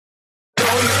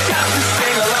got to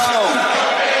sing along.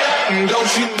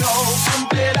 Don't you know?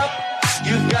 Pump it up.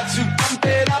 You've got to pump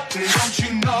it up. Don't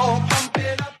you know? Pump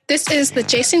it up. This is the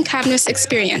Jason Cavness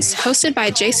Experience, hosted by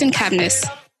Jason Cavness.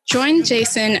 Join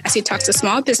Jason as he talks to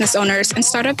small business owners and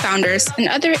startup founders and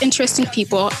other interesting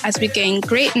people as we gain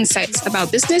great insights about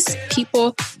business,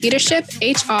 people, leadership,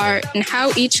 HR, and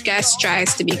how each guest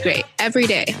strives to be great every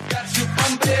day.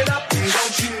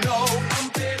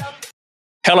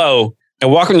 Hello,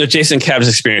 and welcome to Jason Cavness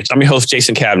Experience. I'm your host,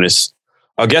 Jason Cavness.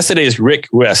 Our guest today is Rick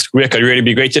West. Rick, are you ready to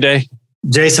be great today?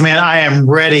 Jason, man, I am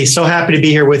ready. So happy to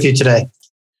be here with you today.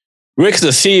 Rick is the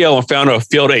CEO and founder of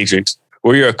Field Agent,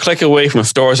 where you're a click away from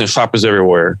stores and shoppers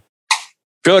everywhere.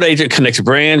 Field Agent connects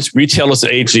brands, retailers,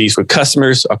 and agencies with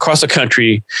customers across the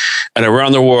country and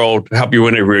around the world to help you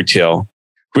win at retail.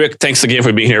 Rick, thanks again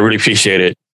for being here. I really appreciate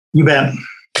it. You bet.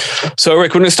 So,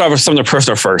 Rick, we're going to start with something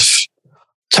personal first.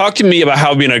 Talk to me about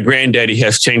how being a granddaddy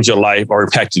has changed your life or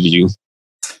impacted you.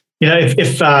 You know,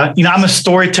 if I'm a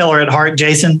storyteller at heart,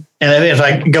 Jason, and if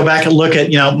I go back and look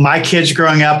at, my kids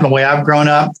growing up and the way I've grown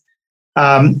up,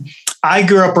 I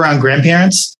grew up around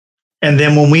grandparents. And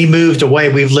then when we moved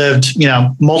away, we've lived,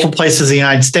 multiple places in the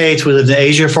United States. We lived in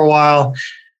Asia for a while.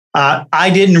 I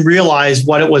didn't realize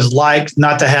what it was like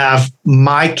not to have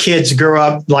my kids grow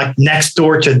up like next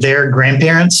door to their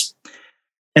grandparents.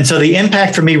 And so the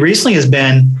impact for me recently has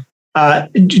been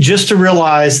just to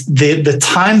realize the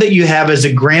time that you have as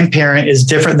a grandparent is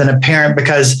different than a parent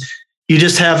because you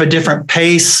just have a different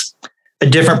pace, a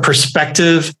different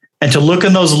perspective, and to look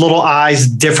in those little eyes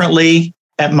differently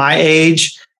at my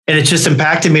age. And it's just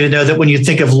impacted me to know that when you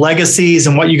think of legacies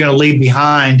and what you're going to leave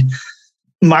behind,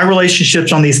 my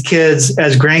relationships on these kids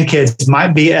as grandkids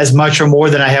might be as much or more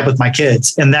than I have with my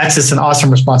kids. And that's just an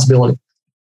awesome responsibility.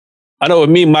 I know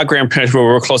with me, my grandparents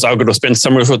were real close. I would go to spend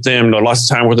summers with them, lots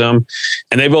of time with them.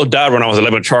 And they both died when I was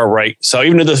 11 child, right? So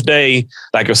even to this day,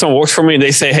 like if someone works for me and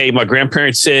they say, hey, my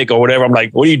grandparent's sick or whatever, I'm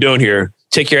like, what are you doing here?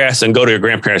 Take your ass and go to your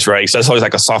grandparents, right? So that's always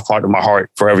like a soft part of my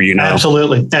heart forever,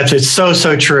 Absolutely. It's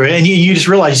so true. And you just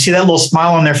realize, you see that little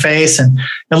smile on their face. And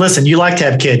listen, you like to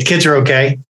have kids. Kids are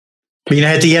okay. But you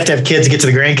have to have kids to get to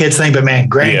the grandkids thing. But man,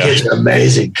 grandkids are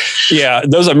amazing. Yeah.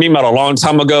 Those are meme out a long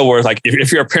time ago where it's like,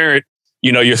 if you're a parent,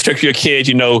 you're strict to your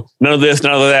kids, none of this,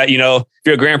 none of that, if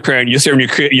you're a grandparent, you're serving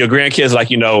your grandkids like,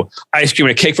 ice cream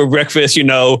and cake for breakfast,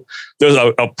 there's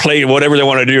a plate, whatever they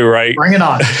want to do, right? Bring it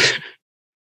on.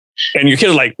 And your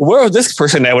kids are like, where was this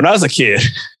person at when I was a kid?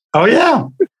 Oh, yeah.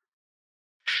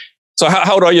 So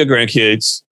how old are your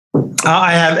grandkids?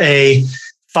 I have a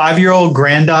 5-year-old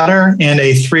granddaughter and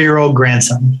a 3-year-old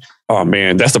grandson. Oh,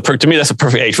 man, to me, that's a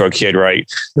perfect age for a kid,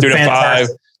 right? 3 to 5.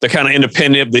 They're kind of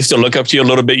independent. They still look up to you a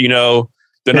little bit,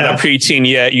 They're not a preteen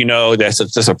yet,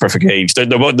 That's a perfect age.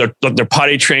 They're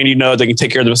potty trained, they can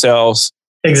take care of themselves.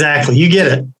 Exactly. You get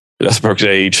it. That's a perfect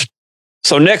age.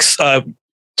 So next,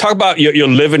 talk about your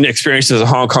living experiences in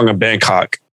Hong Kong and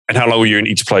Bangkok and how long were you in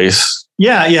each place?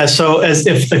 Yeah. So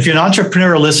if you're an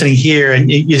entrepreneur listening here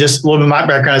and you just a little bit of my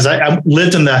background is I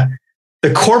lived in the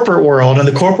corporate world, and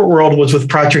the corporate world was with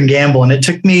Procter & Gamble. And it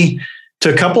took me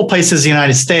to a couple of places in the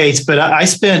United States, but I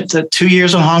spent 2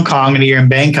 years in Hong Kong and a year in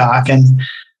Bangkok. And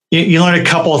you learn a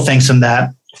couple of things from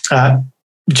that,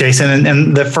 Jason.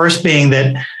 And the first being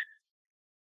that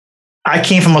I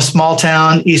came from a small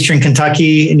town, Eastern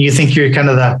Kentucky, and you think you're kind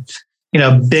of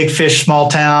the, big fish, small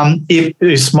town,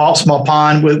 small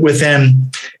pond within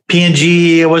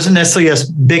P&G. It wasn't necessarily a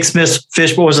big fish, but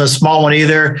it wasn't a small one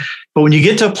either. But when you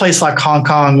get to a place like Hong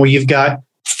Kong, where you've got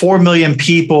 4 million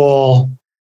people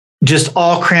just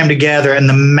all crammed together and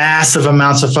the massive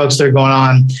amounts of folks that are going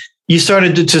on, you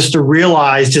started to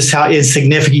realize just how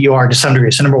insignificant you are to some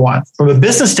degree. So number one, from a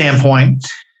business standpoint,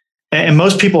 and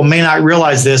most people may not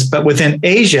realize this, but within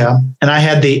Asia, and I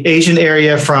had the Asian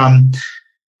area from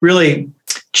really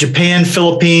Japan,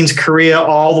 Philippines, Korea,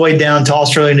 all the way down to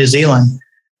Australia, New Zealand.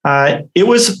 It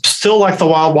was still like the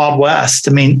wild, wild west.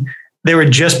 I mean, they were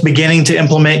just beginning to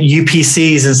implement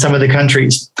UPCs in some of the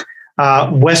countries.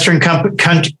 Western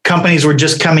companies were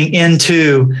just coming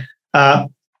into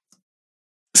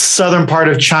southern part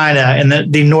of China and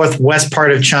the northwest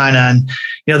part of China. And,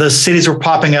 those cities were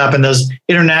popping up and those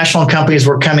international companies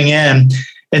were coming in.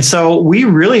 And so we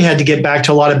really had to get back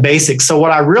to a lot of basics. So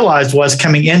what I realized was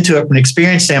coming into it from an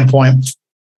experience standpoint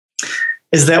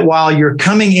is that while you're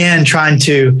coming in trying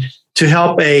to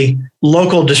help a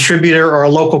local distributor or a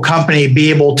local company be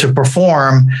able to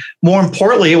perform, more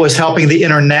importantly, it was helping the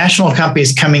international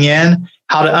companies coming in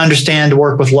how to understand to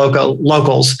work with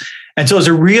locals. And so it was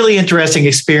a really interesting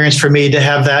experience for me to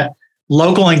have that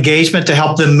local engagement to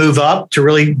help them move up, to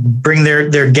really bring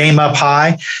their game up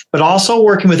high, but also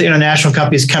working with international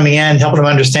companies coming in, helping them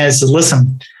understand, it says,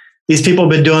 listen, these people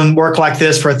have been doing work like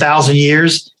this for 1,000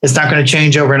 years. It's not going to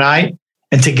change overnight.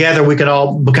 And together we can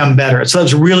all become better. So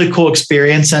it's a really cool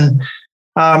experience. And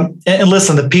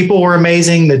listen, the people were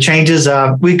amazing. The changes,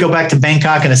 we go back to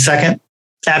Bangkok in a second.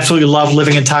 Absolutely love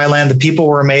living in Thailand. The people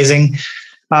were amazing.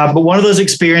 But one of those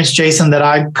experiences, Jason, that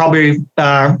I probably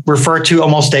refer to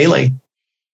almost daily.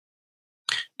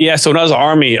 Yeah, so when I was in the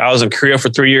Army, I was in Korea for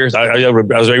 3 years. I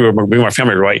was able to bring my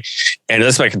family, right? And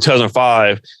that's like in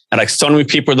 2005. And like so many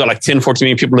people, there are like 10, 14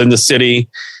 million people in the city.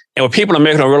 And what people in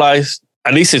America don't realize,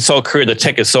 at least in South Korea, the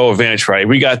tech is so advanced, right?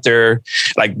 We got there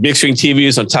like big screen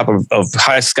TVs on top of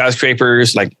high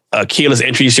skyscrapers, like keyless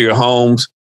entries to your homes.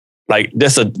 Like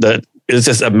it's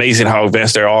just amazing how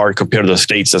advanced they are compared to the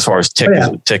States as far as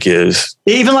tech is.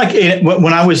 Even like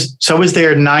when I was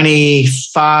there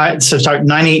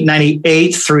 98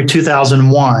 through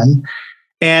 2001.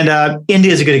 And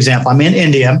India is a good example. I'm in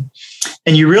India,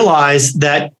 and you realize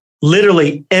that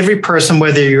literally every person,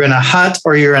 whether you're in a hut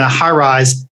or you're in a high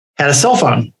rise, had a cell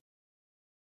phone.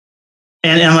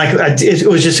 And like, it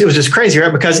was just crazy,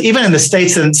 right? Because even in the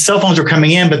States, and cell phones were coming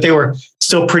in, but they were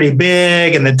still pretty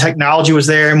big and the technology was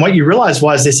there. And what you realized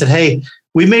was they said, hey,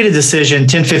 we made a decision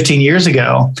 10, 15 years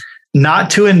ago not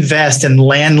to invest in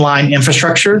landline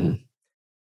infrastructure,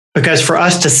 because for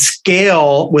us to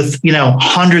scale with,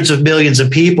 hundreds of millions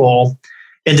of people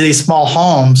into these small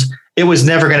homes, it was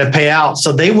never going to pay out.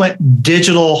 So they went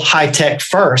digital high tech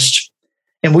first,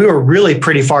 and we were really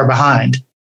pretty far behind.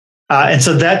 And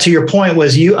so that, to your point,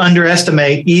 was you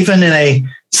underestimate, even in a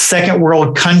second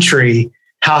world country,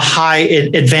 how high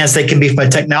advanced they can be from a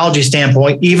technology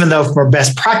standpoint, even though from a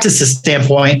best practices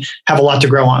standpoint, have a lot to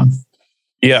grow on.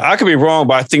 Yeah, I could be wrong,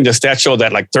 but I think the stats show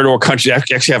that like third world countries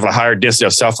actually have a higher density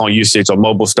of cell phone usage or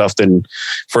mobile stuff than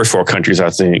first world countries, I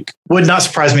think. Would not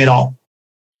surprise me at all.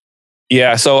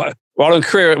 Yeah, so while in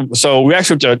Korea, so we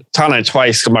actually went to Thailand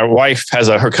twice because my wife has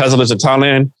her cousin lives in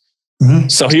Thailand. Mm-hmm.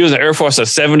 So he was in the Air Force in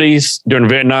the 70s during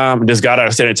Vietnam. Just got out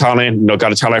of state in Thailand,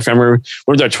 got a Thailand family.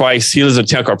 Went there twice. He lives in a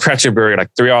town called Prachinburi, like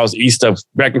 3 hours east of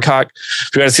Bangkok.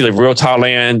 We got to see like real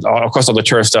Thailand. Of course, all the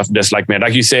tourist stuff. Just like, man,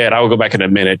 like you said, I will go back in a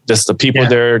minute. Just the people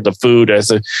there, the food. That's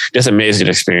an amazing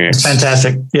experience. It's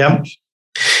fantastic. Yeah.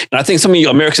 And I think some of you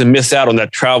Americans miss out on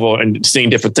that travel and seeing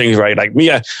different things, right? Like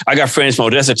me, I got friends from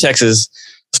Odessa, Texas.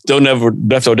 Still never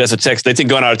left Odessa, Texas. They think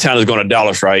going out of town is going to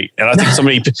Dallas, right? And I think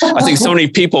so many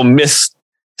people miss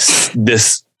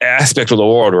this aspect of the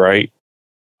world, right?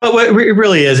 But it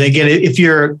really is. And again, if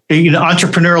you're an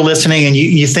entrepreneur listening and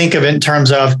you think of it in terms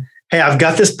of, hey, I've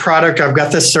got this product, I've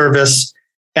got this service,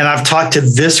 and I've talked to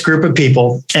this group of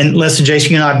people. And listen,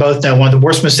 Jason, you and I both know one of the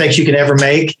worst mistakes you can ever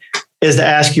make is to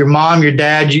ask your mom, your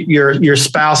dad, your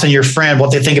spouse, and your friend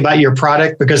what they think about your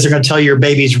product, because they're going to tell you your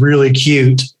baby's really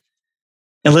cute.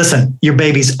 And listen, your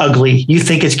baby's ugly. You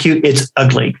think it's cute, it's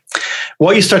ugly.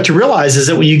 What you start to realize is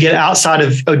that when you get outside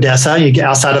of Odessa, you get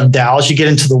outside of Dallas, you get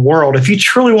into the world. If you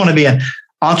truly want to be an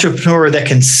entrepreneur that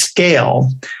can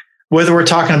scale, whether we're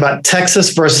talking about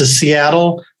Texas versus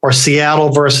Seattle or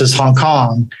Seattle versus Hong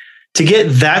Kong, to get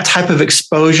that type of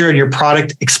exposure and your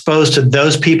product exposed to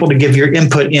those people to give your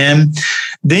input in,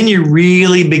 then you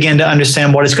really begin to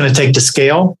understand what it's going to take to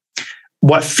scale,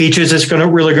 what features it's going to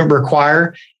really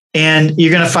require. And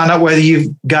you're going to find out whether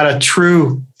you've got a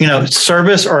true,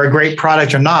 service or a great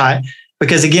product or not.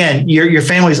 Because again, your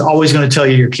family is always going to tell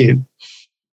you you're cute.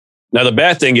 Now, the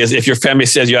bad thing is if your family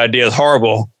says your idea is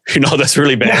horrible, that's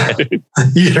really bad.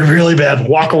 You're really bad.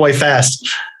 Walk away fast.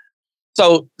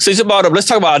 So let's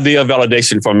talk about idea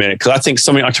validation for a minute. Because I think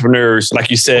so many entrepreneurs, like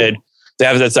you said, they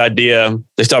have this idea,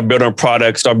 they start building a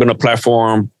product, start building a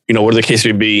platform, whatever the case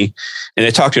may be, and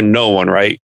they talk to no one,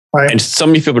 right? Right. And so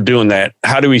many people are doing that.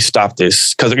 How do we stop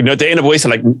this? Because they end up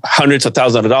wasting like hundreds of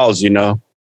thousands of dollars, Yeah,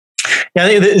 I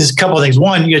think there's a couple of things.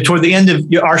 One, toward the end of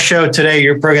our show today,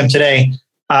 your program today,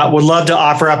 would love to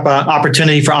offer up an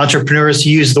opportunity for entrepreneurs to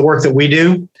use the work that we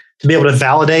do to be able to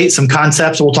validate some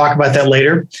concepts. We'll talk about that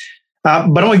later. But I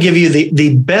want to give you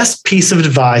the best piece of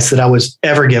advice that I was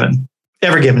ever given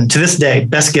to this day,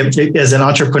 best given as an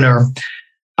entrepreneur,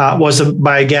 was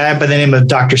by a guy by the name of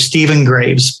Dr. Stephen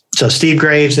Graves. So Steve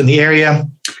Graves in the area.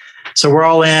 So we're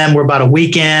all in, we're about a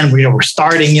weekend, we're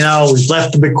starting, we've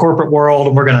left the big corporate world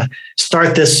and we're going to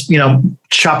start this,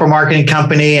 shopper marketing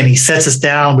company. And he sets us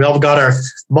down. We all got our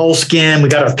moleskin, we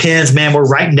got our pens, man, we're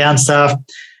writing down stuff.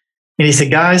 And he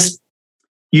said, guys,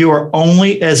 you are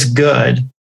only as good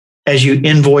as you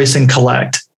invoice and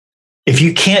collect. If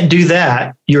you can't do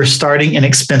that, you're starting an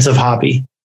expensive hobby.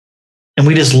 And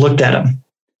we just looked at him.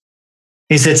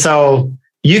 He said, so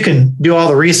you can do all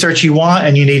the research you want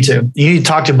and you need to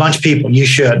talk to a bunch of people. You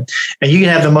should, and you can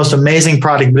have the most amazing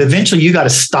product, but eventually you got to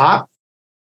stop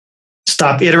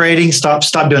iterating,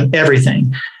 stop doing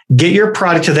everything. Get your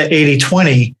product to the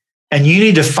 80-20, and you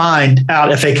need to find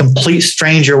out if a complete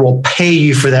stranger will pay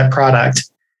you for that product.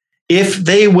 If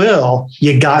they will,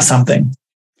 you got something.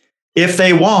 If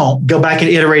they won't, go back and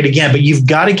iterate again. But you've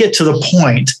got to get to the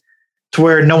point to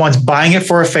where no one's buying it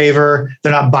for a favor.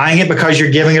 They're not buying it because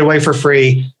you're giving it away for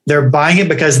free. They're buying it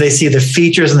because they see the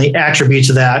features and the attributes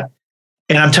of that.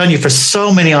 And I'm telling you, for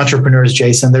so many entrepreneurs,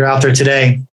 Jason, that are out there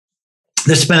today,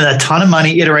 they're spending a ton of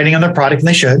money iterating on their product, and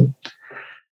they should.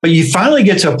 But you finally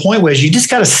get to a point where you just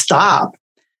got to stop,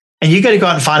 and you got to go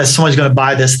out and find if someone's going to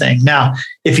buy this thing. Now,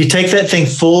 if you take that thing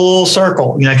full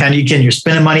circle, you're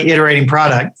spending money iterating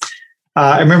product.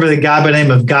 I remember the guy by the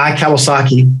name of Guy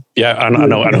Kawasaki. Yeah, I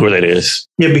know who that is.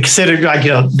 He'd be considered like,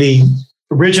 the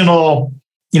original,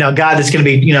 guy that's going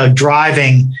to be,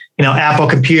 driving, Apple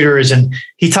computers. And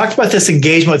he talked about this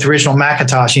engagement with the original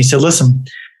Macintosh. And he said, listen,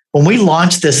 when we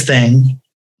launched this thing,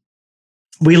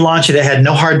 it had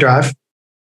no hard drive,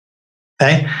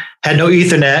 okay? Had no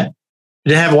Ethernet,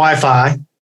 didn't have Wi-Fi.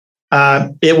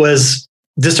 It was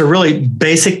just a really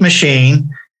basic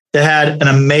machine that had an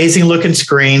amazing looking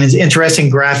screen and interesting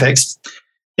graphics.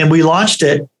 And we launched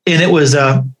it, and it was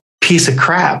a piece of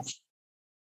crap.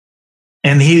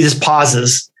 And he just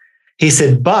pauses. He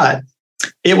said, but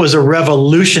it was a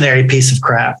revolutionary piece of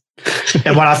crap.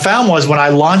 And what I found was when I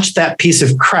launched that piece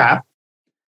of crap,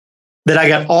 that I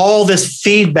got all this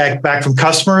feedback back from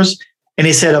customers. And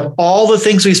he said, of all the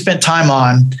things we spent time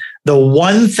on, the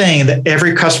one thing that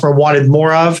every customer wanted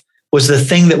more of was the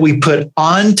thing that we put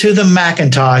onto the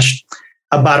Macintosh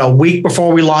about a week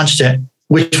before we launched it,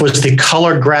 which was the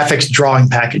color graphics drawing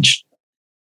package.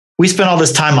 We spent all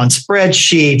this time on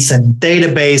spreadsheets and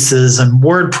databases and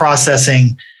word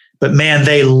processing, but man,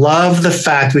 they love the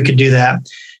fact we could do that.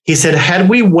 He said, had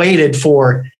we waited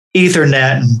for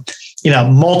Ethernet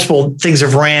and multiple things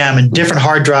of RAM and different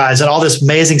hard drives and all this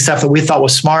amazing stuff that we thought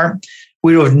was smart,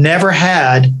 we would have never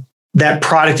had that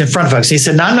product in front of us. He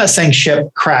said, now I'm not saying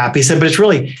ship crap. He said, but it's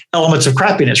really elements of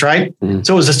crappiness, right? Mm-hmm.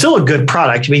 So it was still a good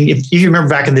product. I mean, if you remember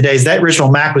back in the days, that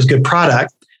original Mac was a good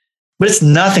product, but it's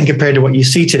nothing compared to what you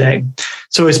see today.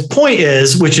 So his point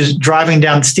is, which is driving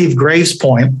down Steve Graves'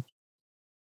 point,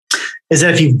 is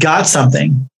that if you've got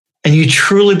something and you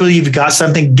truly believe you've got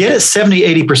something, get it 70,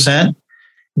 80%,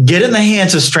 get it in the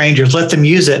hands of strangers, let them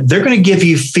use it. They're going to give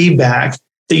you feedback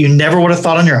that you never would have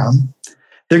thought on your own.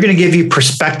 They're going to give you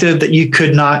perspective that you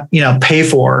could not, pay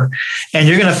for. And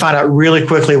you're going to find out really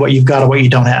quickly what you've got or what you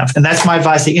don't have. And that's my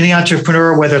advice to any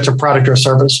entrepreneur, whether it's a product or a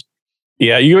service.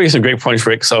 Yeah, you raised some great points,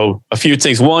 Rick. So a few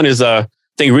things. One is, I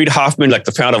think Reid Hoffman, like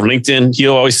the founder of LinkedIn, he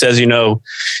always says,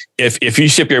 if you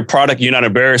ship your product, you're not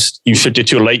embarrassed. You shipped it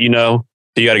too late, you got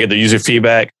to get the user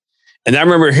feedback. And I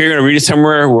remember hearing or reading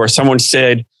somewhere where someone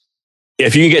said,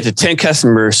 if you can get to 10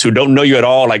 customers who don't know you at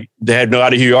all, like they have no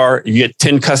idea who you are, you get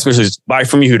 10 customers who buy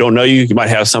from you who don't know you, you might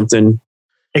have something.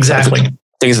 Exactly.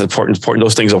 Things are important.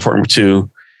 Those things are important too.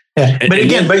 Yeah. But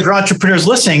again, but for entrepreneurs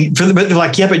listening, they're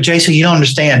like, yeah, but Jason, you don't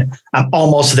understand. I'm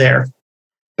almost there.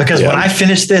 Because when I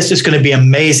finish this, it's going to be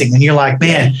amazing. And you're like,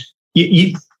 man,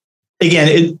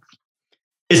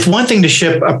 it's one thing to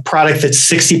ship a product that's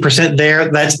 60%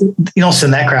 there. That's, you don't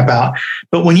send that crap out.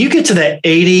 But when you get to that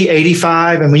 80,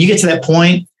 85, and when you get to that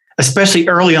point, especially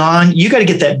early on, you got to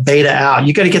get that beta out.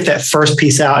 You got to get that first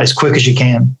piece out as quick as you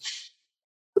can.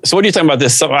 So what do you think about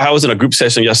this? So I was in a group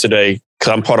session yesterday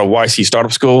because I'm part of YC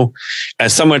Startup School.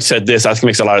 And someone said this, I think it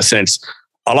makes a lot of sense.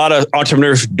 A lot of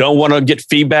entrepreneurs don't want to get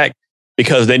feedback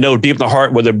because they know deep in the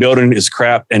heart what they're building is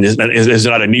crap and there's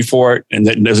not a need for it. And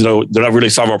they're not really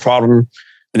solving a problem.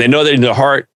 And they know that in their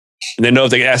heart, and they know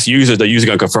if they ask users, the user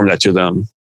going to confirm that to them.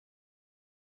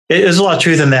 There's a lot of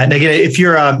truth in that. And again, if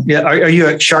you're, are you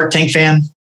a Shark Tank fan?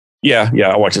 Yeah,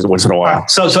 I watch it once in a while.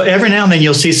 So every now and then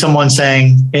you'll see someone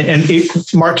saying, and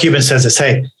Mark Cuban says this,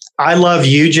 hey, I love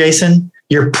you, Jason.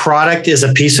 Your product is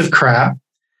a piece of crap,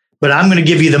 but I'm going to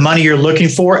give you the money you're looking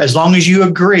for as long as you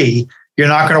agree you're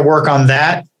not going to work on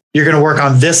that. You're going to work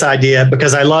on this idea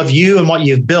because I love you and what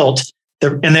you've built.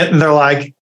 And they're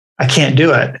like, I can't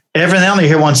do it. Every now and then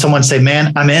you hear someone say,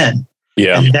 man, I'm in.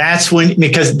 Yeah. And that's when,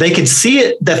 because they can see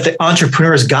it, that the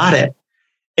entrepreneurs got it.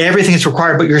 Everything's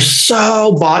required, but you're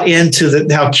so bought into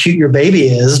how cute your baby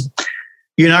is.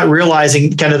 You're not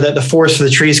realizing kind of the forest for the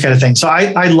trees kind of thing. So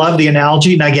I love the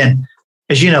analogy. And again,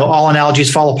 as you know, all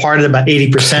analogies fall apart at about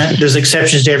 80%. There's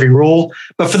exceptions to every rule.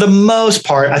 But for the most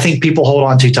part, I think people hold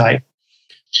on too tight.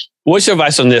 What's your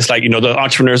advice on this? Like, the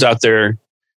entrepreneurs out there,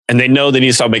 and they know they need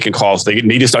to start making calls. They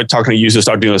need to start talking to users,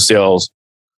 start doing sales.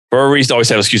 For a reason, they always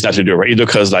have an excuse not to do it, right? Either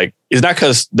because it's not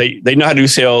because they know how to do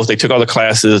sales. They took all the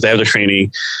classes. They have the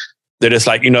training. They're just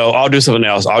like, I'll do something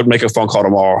else. I'll make a phone call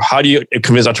tomorrow. How do you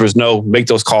convince entrepreneurs? No, make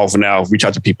those calls for now. Reach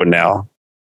out to people now.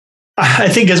 I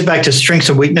think it goes back to strengths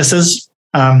and weaknesses.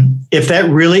 If that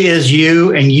really is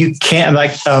you and you can't,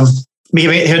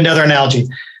 here's another analogy.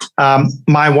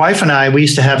 My wife and I, we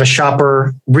used to have a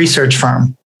shopper research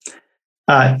firm.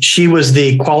 She was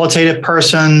the qualitative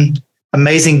person,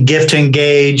 amazing gift to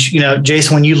engage.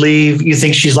 Jason, when you leave, you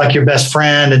think she's like your best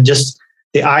friend, and just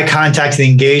the eye contact, the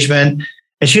engagement.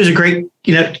 And she was a great,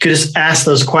 could just ask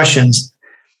those questions.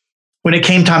 When it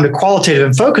came time to qualitative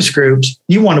and focus groups,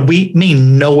 you want to be me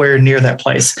nowhere near that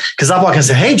place. Because I'll walk and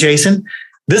say, hey, Jason,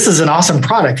 this is an awesome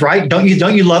product, right? Don't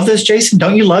you love this, Jason?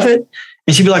 Don't you love it?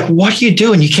 And she'd be like, what do you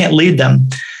do? And you can't lead them.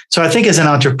 So I think as an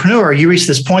entrepreneur, you reach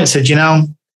this point and said,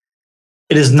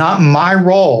 it is not my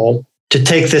role to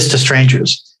take this to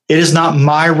strangers. It is not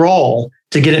my role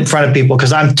to get it in front of people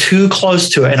because I'm too close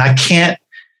to it and I can't.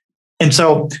 And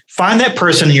so find that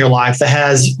person in your life that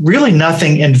has really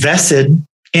nothing invested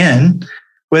in,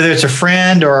 whether it's a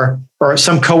friend or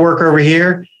some coworker over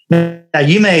here. Now,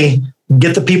 you may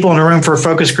get the people in the room for a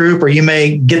focus group, or you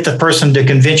may get the person to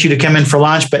convince you to come in for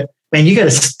lunch, but man, you got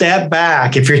to step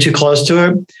back if you're too close to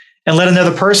it and let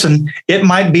another person. It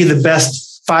might be the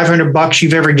best $500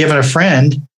 you've ever given a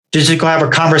friend to just go have a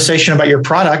conversation about your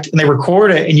product, and they record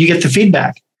it and you get the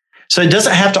feedback. So it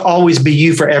doesn't have to always be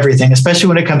you for everything, especially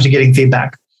when it comes to getting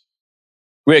feedback.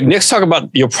 Rick, next talk about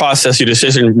your process, your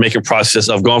decision-making process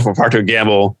of going from Procter &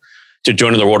 Gamble to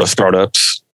joining the world of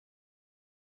startups.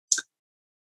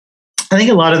 I think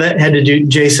a lot of that had to do,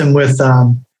 Jason, with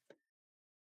kind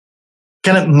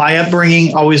of my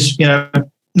upbringing. Always, not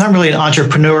really an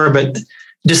entrepreneur, but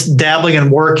just dabbling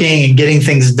and working and getting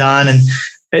things done. And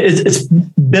it's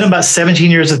been about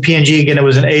 17 years with P&G. Again, it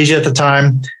was in Asia at the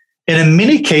time. And in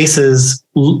many cases,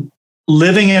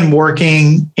 living and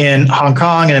working in Hong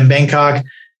Kong and in Bangkok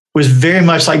was very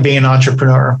much like being an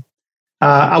entrepreneur.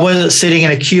 I wasn't sitting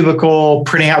in a cubicle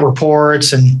printing out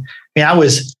reports. And I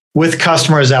was with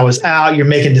customers. I was out. You're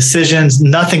making decisions.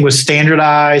 Nothing was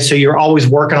standardized. So you're always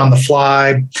working on the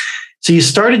fly. So you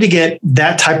started to get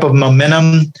that type of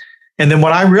momentum. And then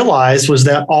what I realized was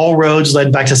that all roads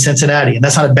led back to Cincinnati. And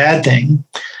that's not a bad thing.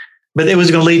 But it was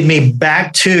going to lead me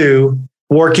back to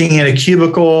working in a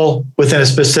cubicle within a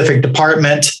specific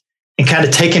department and kind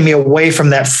of taking me away from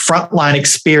that frontline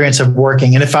experience of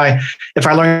working. And if I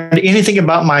learned anything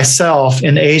about myself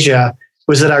in Asia,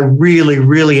 was that I really,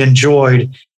 really enjoyed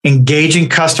engaging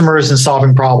customers and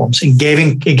solving problems,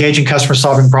 engaging customers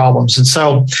solving problems. And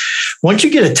so once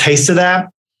you get a taste of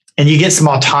that and you get some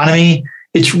autonomy,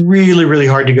 it's really, really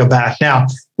hard to go back. Now,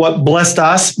 what blessed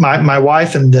us, my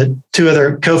wife and the two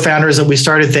other co-founders that we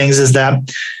started things, is that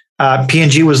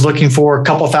P&G was looking for a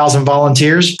couple thousand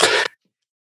volunteers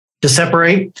to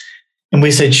separate. And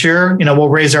we said, sure, we'll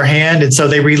raise our hand. And so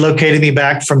they relocated me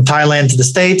back from Thailand to the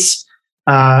States.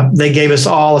 They gave us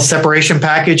all a separation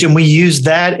package, and we used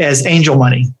that as angel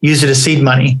money, used it as seed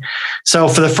money. So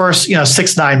for the first,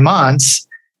 6-9 months,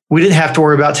 we didn't have to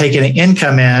worry about taking an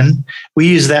income in. We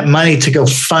used that money to go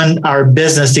fund our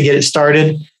business to get it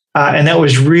started. And that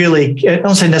was really, I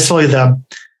don't say necessarily the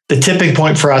tipping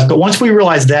point for us, but once we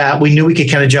realized that, we knew we could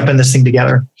kind of jump in this thing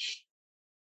together.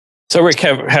 So Rick,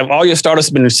 have all your startups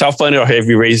been self-funded, or have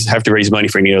you have to raise money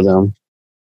for any of them?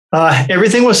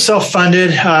 Everything was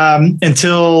self-funded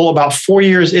until about 4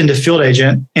 years into Field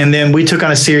Agent. And then we took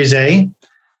on a Series A.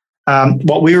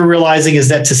 What we were realizing is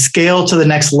that to scale to the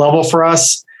next level for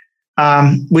us,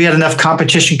 we had enough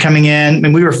competition coming in.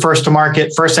 And we were first to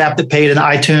market, first app that paid in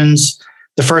iTunes,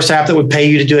 the first app that would pay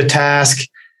you to do a task.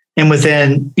 And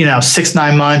within,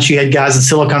 6-9 months, you had guys in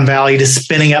Silicon Valley just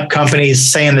spinning up companies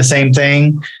saying the same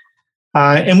thing.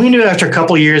 And we knew after a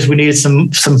couple of years, we needed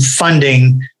some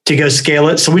funding to go scale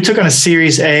it. So we took on a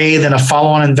Series A, then a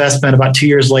follow-on investment about 2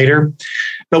 years later.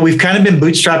 But we've kind of been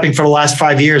bootstrapping for the last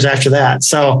 5 years after that.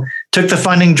 So took the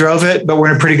funding, drove it, but we're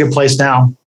in a pretty good place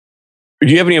now. Do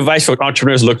you have any advice for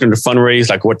entrepreneurs looking to fundraise,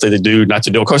 like what they do, not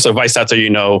to do? Of course, advice out there,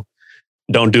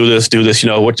 don't do this, do this.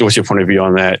 What's your point of view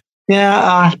on that?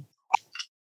 Yeah,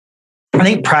 I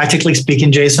think practically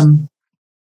speaking, Jason,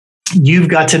 you've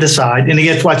got to decide. And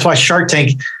again, that's why Shark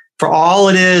Tank, for all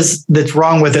it is that's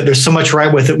wrong with it, there's so much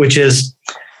right with it, which is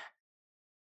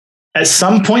at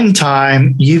some point in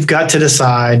time, you've got to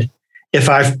decide if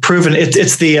I've proven it.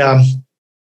 It's the,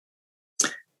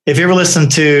 if you ever listen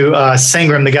to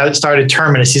Sangram, the guy that started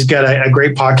Terminus, he's got a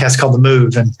great podcast called The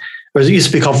Move, and it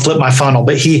used to be called Flip My Funnel.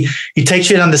 But he takes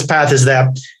you down this path, is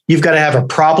that you've got to have a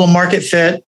problem market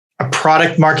fit, a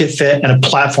product market fit, and a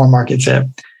platform market fit.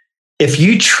 If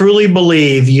you truly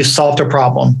believe you solved a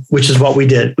problem, which is what we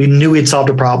did, we knew we'd solved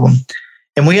a problem,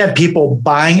 and we had people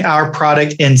buying our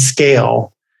product in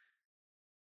scale.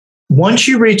 Once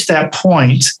you reach that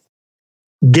point,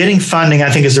 getting funding, I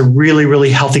think, is a really,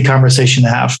 really healthy conversation to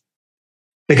have,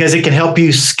 because it can help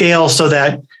you scale so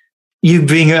that you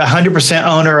being 100%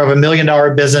 owner of $1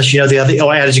 million business, the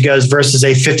other adage goes, versus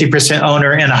a 50%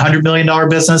 owner in a $100 million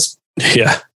business.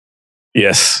 Yeah.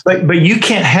 Yes. But you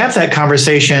can't have that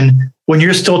conversation when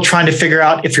you're still trying to figure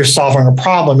out if you're solving a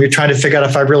problem. You're trying to figure out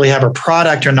if I really have a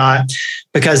product or not,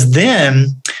 because then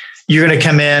you're going to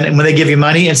come in, and when they give you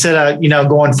money, instead of,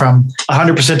 going from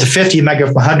 100% to 50, you might go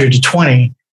from 100 to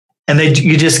 20, and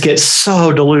you just get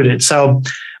so diluted. So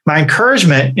my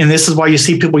encouragement, and this is why you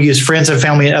see people use friends and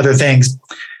family and other things.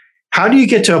 How do you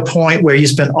get to a point where you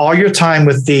spend all your time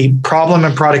with the problem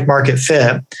and product market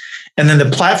fit, and then the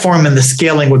platform and the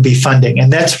scaling would be funding?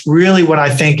 And that's really what I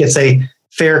think is a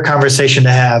fair conversation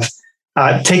to have.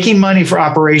 Taking money for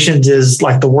operations is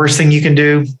like the worst thing you can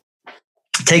do.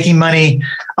 Taking money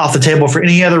off the table for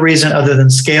any other reason other than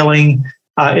scaling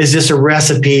is just a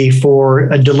recipe for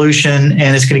a dilution,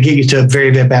 and it's going to get you to a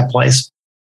very, very bad place.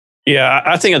 Yeah,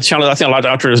 I think a challenge. I think a lot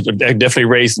of entrepreneurs definitely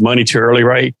raise money too early,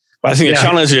 right? But I think the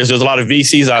challenge is there's a lot of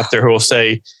VCs out there who will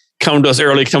say, "Come to us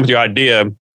early, come with your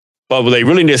idea." But what they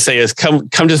really need to say is, "Come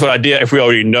to us with an idea." If we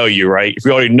already know you, right? If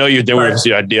we already know you, then we're with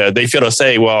your idea. They feel to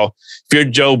say, "Well, if you're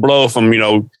Joe Blow from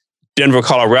Denver,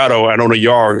 Colorado, I don't know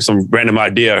you are some random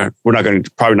idea. We're not going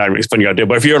to probably not explain your idea.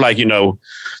 But if you're like,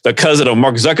 the cousin of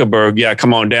Mark Zuckerberg, yeah,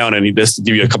 come on down and he just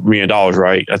give you a couple $1 million,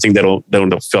 right? I think they don't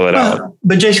fill it out.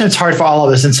 But Jason, it's hard for all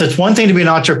of us. And so it's one thing to be an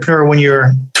entrepreneur when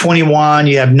you're 21,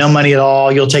 you have no money at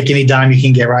all. You'll take any dime you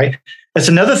can get, right? It's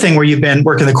another thing where you've been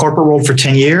working in the corporate world for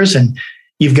 10 years and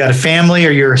you've got a family,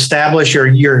 or you're established, or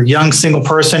you're a young single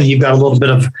person. You've got a little bit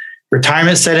of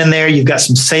retirement set in there. You've got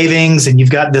some savings and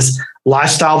you've got this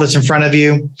lifestyle that's in front of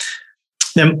you.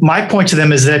 Then my point to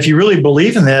them is that if you really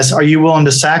believe in this, are you willing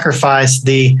to sacrifice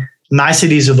the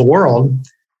niceties of the world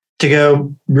to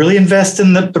go really invest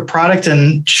in the product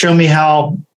and show me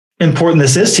how important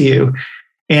this is to you?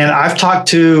 And I've talked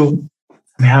to,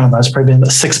 I don't know, it's probably been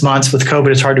about 6 months with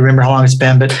COVID. It's hard to remember how long it's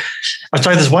been, but I was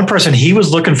talking to this one person, he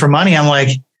was looking for money. I'm like,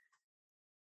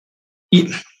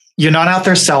 you're not out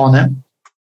there selling it.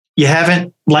 You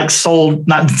haven't not sold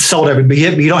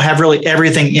everything, but you don't have really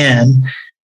everything in.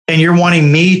 And you're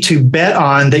wanting me to bet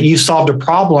on that you solved a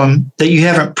problem that you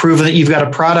haven't proven that you've got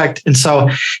a product. And so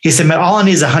he said, man, all I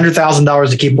need is $100,000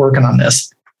 to keep working on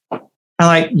this. I'm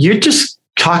like, you're just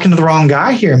talking to the wrong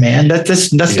guy here, man. That's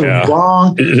the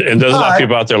wrong. And there's a lot of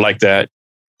people out there like that.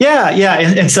 Yeah.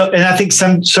 And I think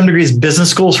some degrees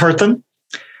business schools hurt them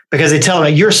because they tell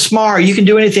them, you're smart, you can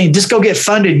do anything, just go get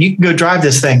funded, you can go drive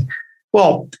this thing.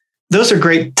 Well, those are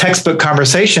great textbook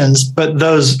conversations, but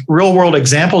those real world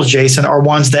examples, Jason, are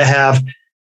ones that have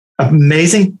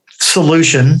amazing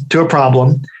solution to a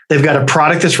problem. They've got a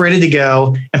product that's ready to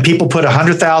go, and people put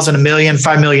 100,000, $1 million,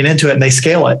 $5 million into it, and they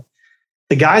scale it.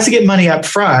 The guys that get money up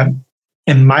front,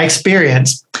 in my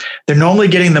experience, they're normally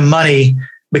getting the money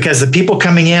because the people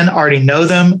coming in already know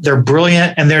them, they're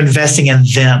brilliant, and they're investing in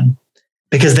them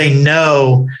because they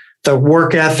know the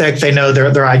work ethic, they know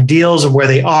their ideals of where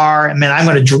they are. And man, I'm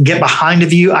going to get behind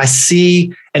of you. I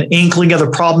see an inkling of the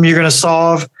problem you're going to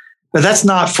solve, but that's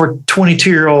not for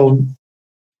 22-year-old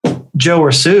Joe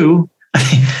or Sue.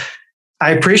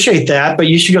 I appreciate that, but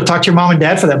you should go talk to your mom and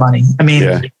dad for that money.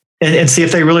 And see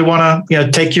if they really want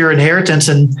to, take your inheritance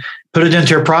and put it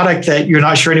into a product that you're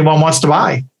not sure anyone wants to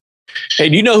buy. Hey,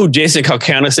 do you know who Jason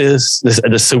Calacanis is?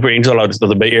 The super angel of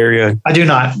the Bay Area? I do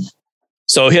not.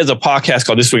 So he has a podcast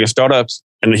called This Week in Startups.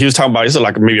 And he was talking about, this is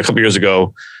like maybe a couple years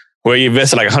ago, where he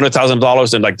invested like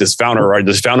 $100,000 in like this founder, right?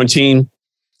 This founder team.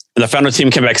 And the founder team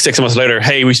came back 6 months later.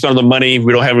 Hey, we spent all the money.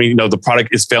 We don't have any, the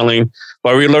product is failing,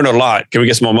 but we learned a lot. Can we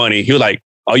get some more money? He was like,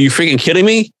 are you freaking kidding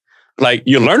me? Like,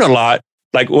 you learn a lot.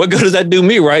 Like, what good does that do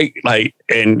me? Right. Like,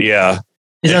 and yeah.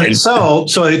 So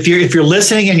if you're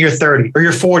listening and you're 30 or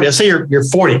you're 40, let's say you're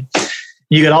 40,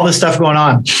 you got all this stuff going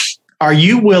on. Are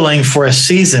you willing for a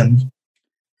season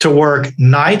to work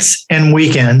nights and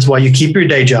weekends while you keep your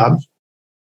day job,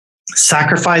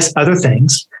 sacrifice other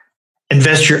things,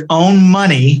 invest your own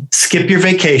money, skip your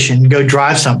vacation, go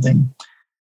drive something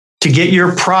to get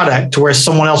your product to where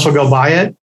someone else will go buy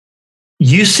it?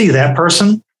 You see that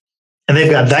person and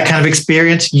they've got that kind of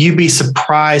experience. You'd be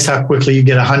surprised how quickly you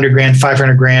get $100,000,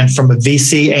 $500,000 from a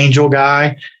VC angel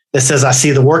guy that says, I see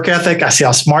the work ethic. I see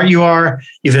how smart you are.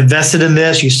 You've invested in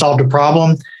this. You solved a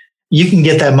problem. You can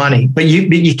get that money, but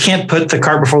you can't put the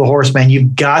cart before the horse, man.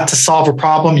 You've got to solve a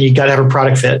problem. You got to have a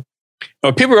product fit.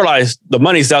 people realize the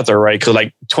money's out there, right? Because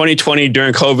like 2020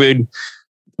 during COVID,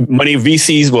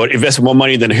 VCs will invest more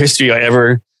money than the history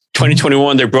ever.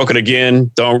 2021, they broke it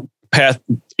again. They'll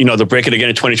break it again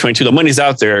in 2022. The money's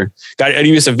out there. Got to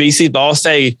use a VC, but I'll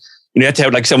say you have to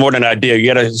have like some more than an idea.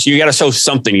 You gotta show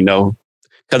something,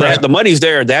 because the money's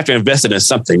there. They have to invest it in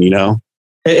something,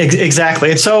 Exactly.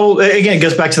 And so again, it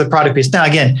goes back to the product piece. Now,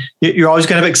 again, you're always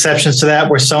going to have exceptions to that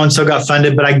where so-and-so got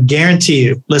funded, but I guarantee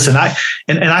you, listen,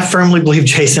 I firmly believe,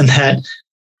 Jason,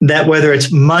 that whether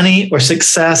it's money or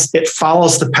success, it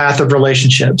follows the path of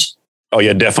relationships. Oh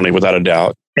yeah, definitely. Without a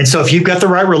doubt. And so if you've got the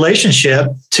right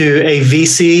relationship to a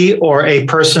VC or a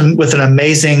person with an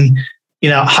amazing,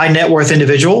 high net worth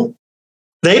individual,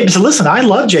 they say, listen, I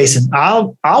love Jason.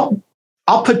 I'll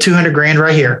put $200,000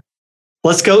 right here.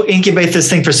 Let's go incubate this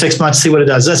thing for 6 months, see what it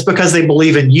does. That's because they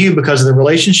believe in you because of the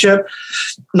relationship,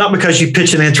 not because you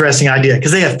pitch an interesting idea,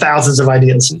 because they have thousands of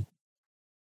ideas.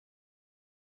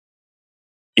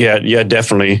 Yeah,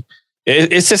 definitely.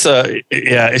 It's just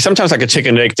it's sometimes like a chicken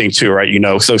and egg thing too, right?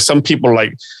 So some people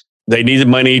they need the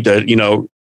money to,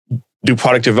 do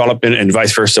product development and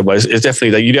vice versa. But it's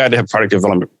definitely that you got to have product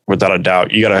development without a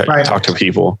doubt. You got to talk to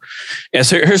people. And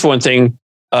so here's one thing.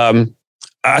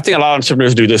 I think a lot of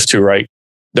entrepreneurs do this too, right?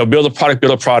 They'll build a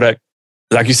product.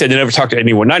 Like you said, they never talk to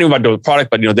anyone, not even about the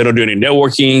product, but they don't do any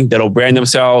networking. They don't brand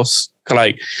themselves.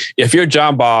 Like if you're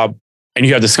John Bob and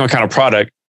you have this kind of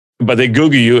product, but they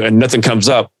Google you and nothing comes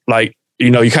up,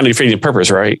 you kind of defeat your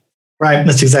purpose, right? Right.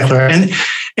 That's exactly right.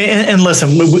 And listen,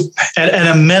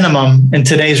 at a minimum in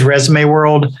today's resume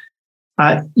world,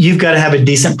 you've got to have a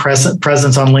decent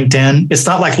presence on LinkedIn. It's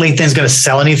not like LinkedIn's going to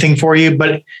sell anything for you,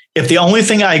 but if the only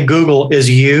thing I Google is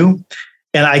you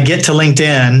and I get to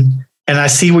LinkedIn and I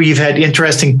see where you've had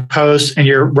interesting posts and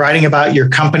you're writing about your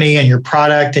company and your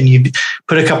product and you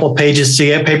put a couple of papers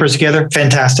together,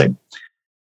 fantastic.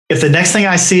 If the next thing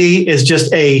I see is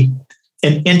just an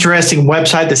interesting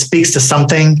website that speaks to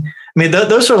something, I mean,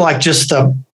 those are like just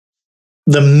the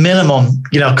minimum,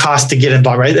 cost to get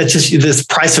involved, right? That's just this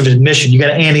price of admission. You got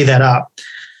to ante that up.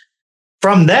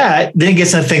 From that, then it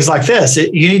gets into things like this.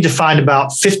 You need to find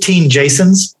about 15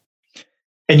 Jasons,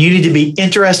 and you need to be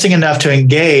interesting enough to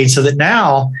engage so that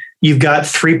now you've got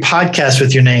 3 podcasts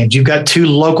with your names. You've got 2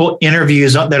 local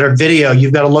interviews that are video.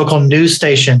 You've got a local news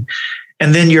station.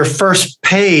 And then your first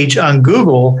page on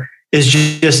Google is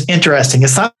just interesting.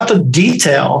 It's not the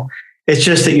detail. It's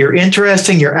just that you're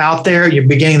interesting. You're out there. You're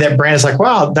beginning that brand. It's like,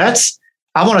 wow,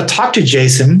 I want to talk to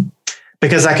Jason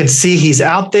because I can see he's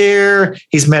out there.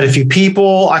 He's met a few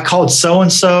people. I called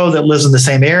so-and-so that lives in the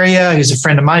same area. He's a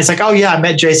friend of mine. He's like, oh yeah, I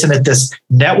met Jason at this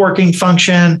networking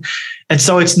function. And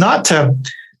so it's not to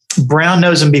brown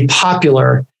nose and be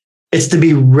popular. It's to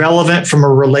be relevant from a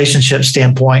relationship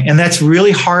standpoint. And that's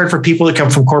really hard for people that come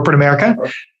from corporate America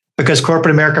because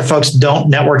corporate America folks don't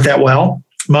network that well.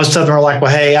 Most of them are like,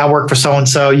 well, hey, I work for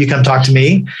so-and-so. You come talk to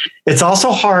me. It's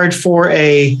also hard for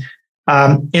a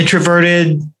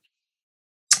introverted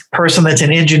person that's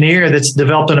an engineer that's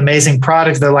developed an amazing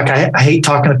product. They're like, I hate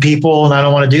talking to people and I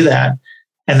don't want to do that.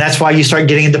 And that's why you start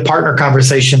getting into partner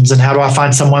conversations and how do I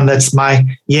find someone that's my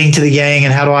yin to the yang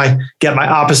and how do I get my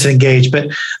opposite engaged? But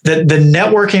the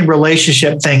networking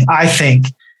relationship thing, I think,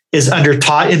 is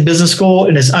under-taught in business school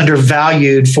and is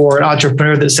undervalued for an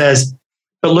entrepreneur that says,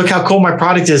 but look how cool my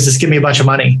product is. Just give me a bunch of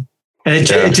money. And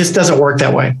it just doesn't work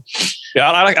that way. Yeah,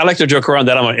 I like to joke around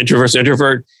that I'm an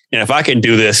introvert. And if I can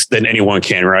do this, then anyone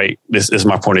can, right? This is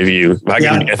my point of view.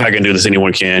 If I can do this,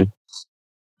 anyone can.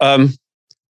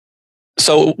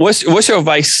 So what's your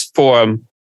advice for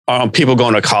people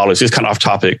going to college? Just kind of off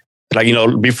topic.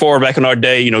 Before back in our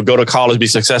day, go to college, be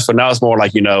successful. Now it's more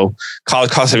like,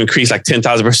 college costs have increased like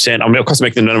 10,000%. I'm of course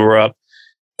making the number up.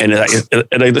 And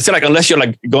it's like, unless you're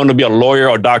like going to be a lawyer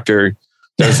or doctor,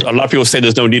 there's a lot of people say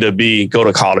there's no need to go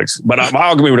to college. But my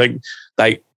argument would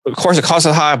like, of course the costs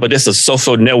are high, but this is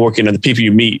social networking and the people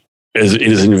you meet is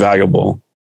invaluable.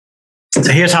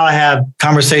 So here's how I have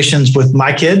conversations with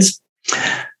my kids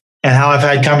and how I've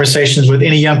had conversations with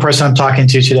any young person I'm talking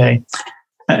to today.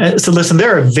 So listen,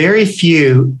 there are very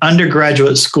few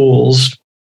undergraduate schools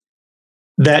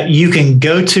that you can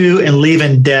go to and leave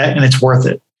in debt and it's worth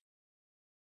it.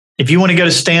 If you want to go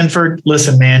to Stanford,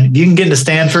 listen, man, if you can get into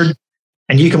Stanford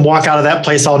and you can walk out of that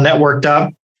place all networked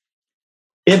up,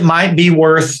 it might be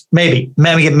worth maybe.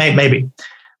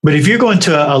 But if you're going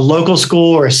to a local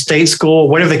school or a state school,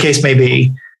 whatever the case may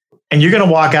be, and you're going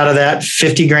to walk out of that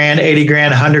 50 grand, 80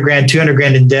 grand, 100 grand, 200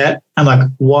 grand in debt, I'm like,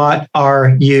 what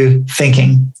are you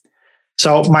thinking?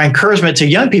 So my encouragement to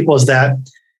young people is that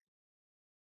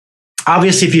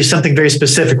Obviously, if you use something very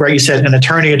specific, right? You said an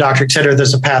attorney, a doctor, et cetera,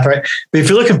 there's a path, right? But if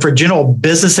you're looking for general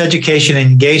business education and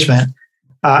engagement,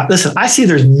 listen, I see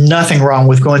there's nothing wrong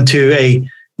with going to a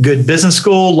good business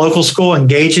school, local school,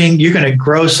 engaging. You're going to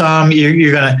grow some,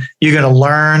 you're going to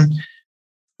learn.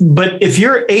 But if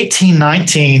you're 18,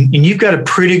 19, and you've got a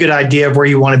pretty good idea of where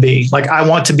you want to be, like I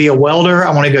want to be a welder,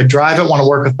 I want to go drive it, want to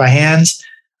work with my hands,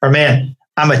 or man,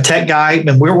 I'm a tech guy,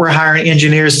 and we're hiring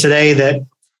engineers today that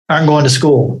aren't going to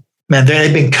school. Man,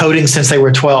 they've been coding since they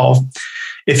were 12.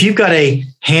 If you've got a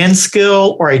hand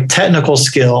skill or a technical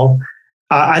skill,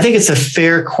 I think it's a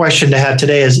fair question to have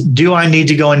today is, do I need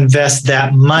to go invest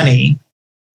that money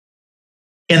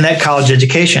in that college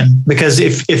education? Because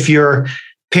if your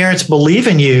parents believe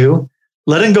in you,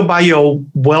 let them go buy you a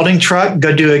welding truck,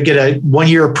 go get a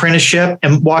 1-year apprenticeship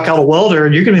and walk out a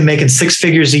welder. You're going to be making 6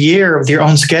 figures a year with your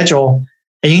own schedule,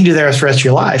 and you can do that the rest of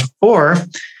your life. Or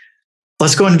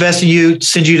let's go invest in you,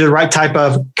 send you to the right type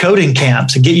of coding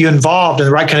camps and get you involved in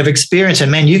the right kind of experience.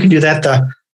 And man, you can do that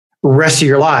the rest of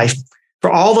your life. For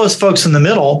all those folks in the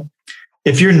middle,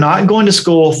 if you're not going to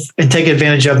school and take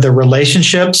advantage of the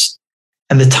relationships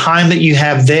and the time that you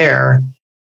have there,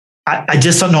 I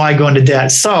just don't know how I go into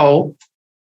debt. So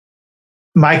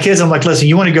my kids, I'm like, listen,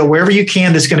 you want to go wherever you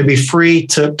can that's going to be free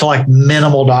to like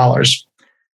minimal dollars.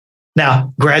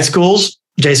 Now, grad schools,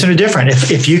 Jason, are different.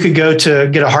 If you could go to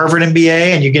get a Harvard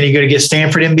MBA and you're going to go to get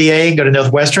Stanford MBA and go to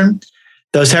Northwestern,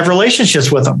 those have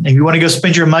relationships with them. If you want to go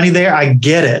spend your money there, I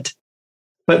get it.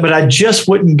 But I just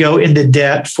wouldn't go into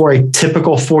debt for a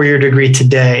typical 4-year degree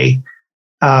today.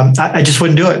 I just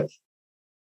wouldn't do it.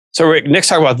 So Rick, next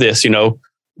talk about this.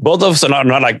 Both of us are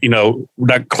not like,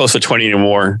 not close to 20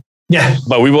 anymore. Yeah.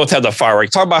 But we both have the fire.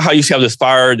 Talk about how you still have this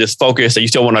fire, this focus that you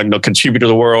still want to contribute to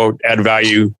the world, add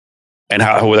value, and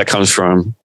where that comes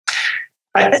from.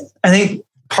 I think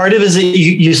part of it is that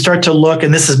you start to look,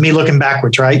 and this is me looking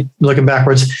backwards, right? Looking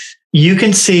backwards. You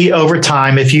can see over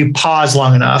time, if you pause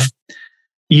long enough,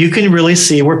 you can really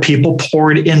see where people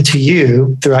poured into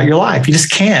you throughout your life. You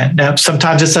just can. Now,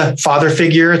 sometimes it's a father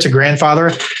figure, it's a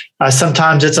grandfather.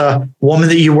 Sometimes it's a woman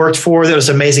that you worked for that was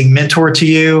an amazing mentor to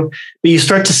you. But you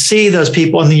start to see those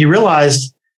people, and then you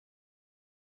realize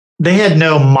they had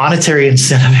no monetary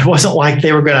incentive. It wasn't like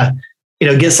they were going to,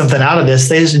 get something out of this.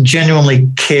 They just genuinely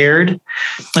cared.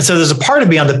 And so there's a part of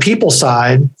me on the people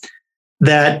side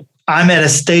that I'm at a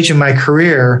stage in my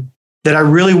career that I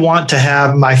really want to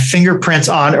have my fingerprints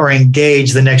on or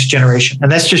engage the next generation.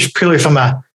 And that's just purely from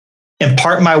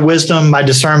impart my wisdom, my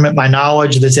discernment, my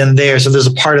knowledge that's in there. So there's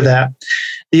a part of that.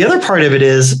 The other part of it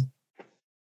is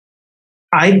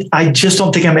I just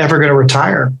don't think I'm ever going to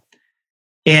retire.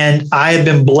 And I have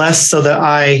been blessed so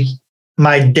that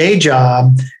my day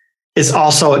job is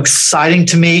also exciting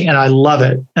to me and I love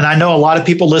it. And I know a lot of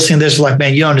people listening to this are like,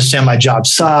 man, you don't understand, my job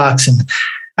sucks and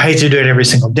I hate to do it every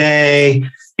single day.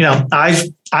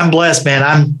 I'm blessed, man.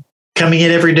 I'm coming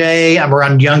in every day. I'm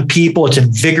around young people. It's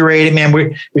invigorating, man.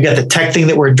 We got the tech thing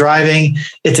that we're driving.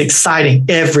 It's exciting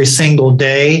every single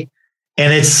day.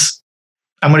 And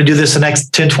I'm going to do this the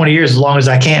next 10, 20 years as long as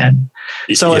I can.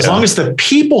 So as long as the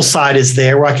people side is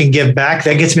there where I can give back,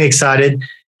 that gets me excited.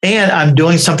 And I'm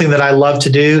doing something that I love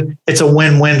to do. It's a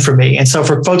win-win for me. And so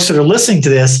for folks that are listening to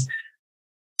this,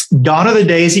 gone are the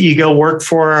days that you go work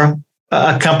for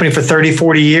a company for 30,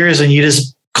 40 years and you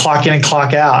just clock in and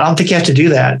clock out. I don't think you have to do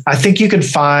that. I think you can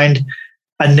find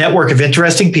a network of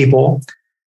interesting people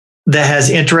that has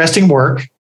interesting work,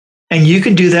 and you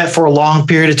can do that for a long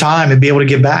period of time and be able to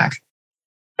give back.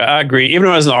 I agree. Even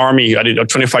when I was in the Army, I did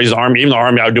 25 years in the Army. Even in the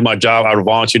Army, I would do my job. I would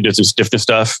volunteer, do some different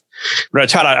stuff.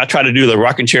 But I try to do the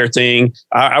rocking chair thing.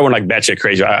 I went like batshit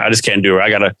crazy. I just can't do it. I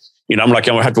gotta, I'm like,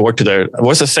 I'm gonna have to work to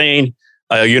what's the saying?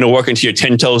 Working to your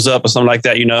 10 toes up or something like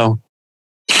that,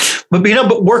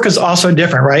 But work is also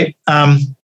different, right?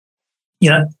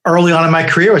 Early on in my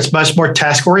career, it's much more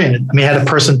task oriented. I had a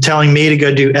person telling me to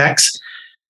go do X.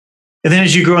 And then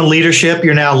as you grow in leadership,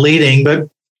 you're now leading, but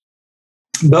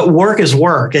work is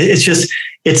work.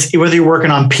 It's whether you're working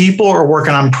on people or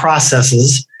working on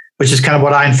processes, which is kind of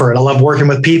what I inferred. I love working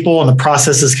with people, and the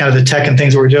process is kind of the tech and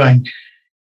things we're doing.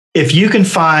 If you can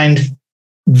find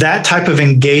that type of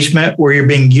engagement where you're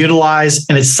being utilized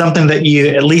and it's something that you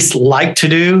at least like to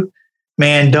do,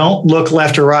 man, don't look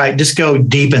left or right. Just go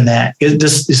deep in that.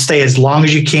 Just stay as long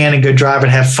as you can and go drive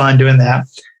and have fun doing that.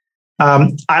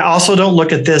 I also don't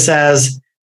look at this as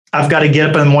I've got to get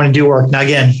up in the morning and do work. Now,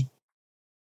 again,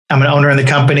 I'm an owner in the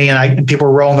company and people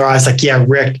are rolling their eyes like, yeah,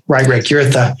 Rick, you're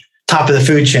at the top of the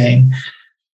food chain.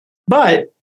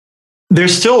 But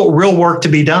there's still real work to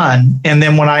be done. And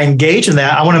then when I engage in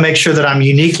that, I want to make sure that I'm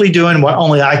uniquely doing what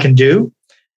only I can do.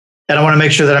 and I want to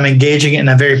make sure that I'm engaging it in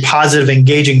a very positive,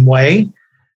 engaging way.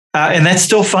 And that's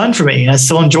still fun for me. And I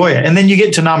still enjoy it. And then you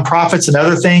get to nonprofits and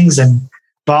other things and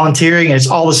volunteering, and it's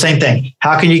all the same thing.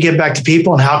 How can you give back to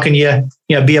people, and how can you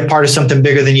be a part of something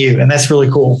bigger than you? And that's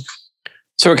really cool.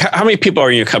 So how many people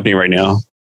are in your company right now?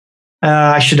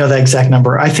 I should know the exact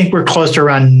number. I think we're close to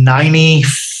around 90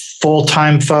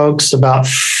 full-time folks, about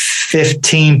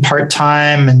 15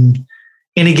 part-time, and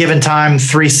any given time,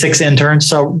 3-6 interns.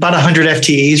 So about 100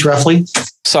 FTEs roughly.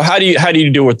 So how do you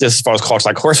do with this as far as culture?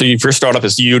 Like, of course, when you first start up,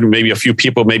 it's you, maybe a few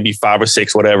people, maybe 5 or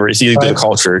 6, whatever. It's easy to do the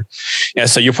culture. And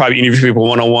so you probably interview people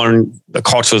one-on-one. The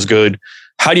culture is good.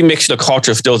 How do you make sure the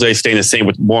culture still staying the same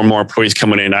with more and more employees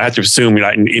coming in? I have to assume you're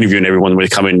not interviewing everyone when they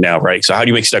come in now, right? So how do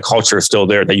you make sure the culture is still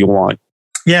there that you want?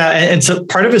 Yeah. And so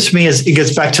part of it for me is it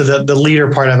gets back to the leader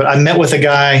part of it. I met with a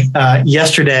guy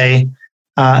yesterday.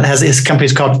 His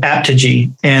company's called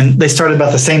Aptigee, and they started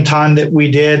about the same time that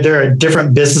we did. They're a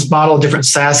different business model, different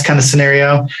SaaS kind of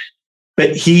scenario.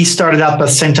 But he started out about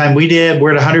the same time we did.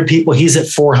 We're at 100 people. He's at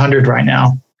 400 right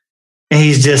now. And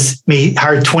he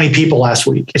hired 20 people last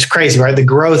week. It's crazy, right? The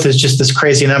growth is just this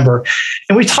crazy number.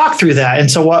 And we talked through that. And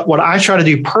so what I try to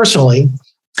do personally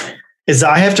is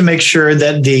I have to make sure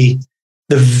that the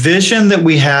vision that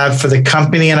we have for the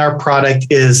company and our product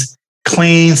is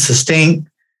clean, succinct,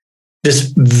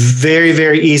 just very,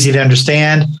 very easy to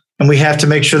understand. And we have to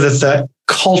make sure that the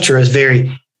culture is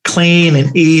very clean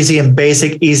and easy and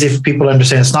basic, easy for people to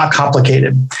understand. It's not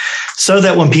complicated. So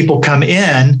that when people come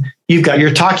in, you've got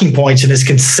your talking points and this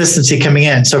consistency coming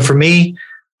in. So for me,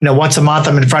 once a month,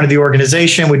 I'm in front of the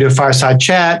organization. We do a fireside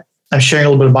chat. I'm sharing a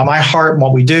little bit about my heart and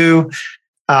what we do.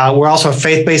 We're also a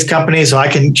faith-based company, so I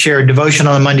can share a devotion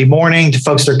on a Monday morning to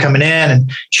folks that are coming in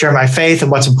and share my faith and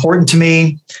what's important to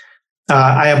me.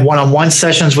 I have one-on-one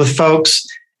sessions with folks.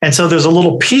 And so there's a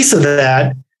little piece of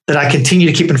that I continue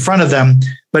to keep in front of them,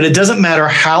 but it doesn't matter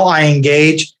how I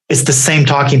engage. It's the same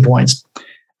talking points.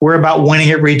 We're about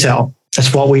winning at retail.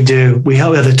 That's what we do. We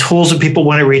have the tools that people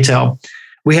win at retail.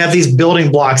 We have these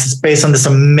building blocks. It's based on this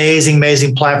amazing,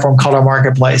 amazing platform called our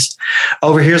marketplace.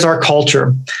 Over here's our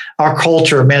culture. Our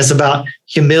culture, man, is about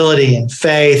humility and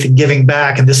faith and giving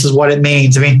back. And this is what it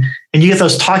means. And you get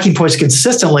those talking points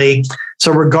consistently.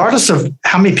 So regardless of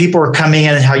how many people are coming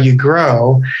in and how you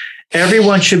grow,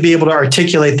 everyone should be able to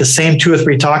articulate the same 2 or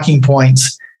 3 talking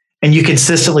points, and you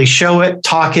consistently show it,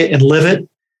 talk it, and live it.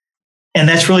 And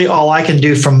that's really all I can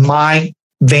do from my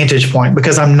vantage point,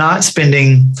 because I'm not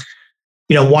spending,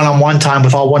 one-on-one time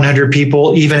with all 100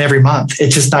 people, even every month.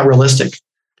 It's just not realistic.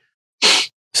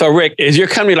 So Rick, is your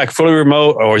company like fully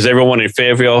remote, or is everyone in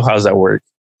Fayetteville? How does that work?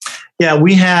 Yeah,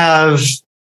 we have,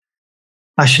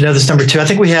 I should know this number too. I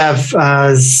think we have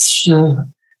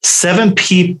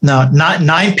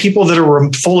 9 people that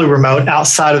are fully remote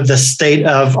outside of the state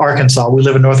of Arkansas. We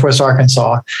live in Northwest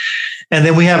Arkansas. And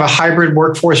then we have a hybrid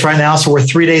workforce right now. So we're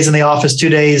 3 days in the office, 2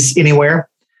 days anywhere.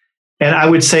 And I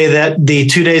would say that the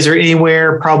 2 days are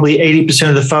anywhere, probably 80%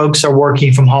 of the folks are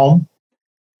working from home.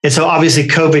 And so obviously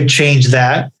COVID changed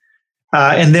that.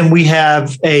 And then we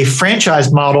have a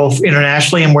franchise model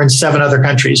internationally, and we're in 7 other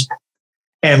countries.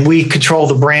 And we control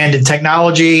the brand and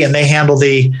technology, and they handle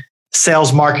the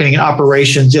sales, marketing, and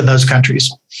operations in those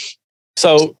countries.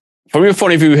 So from your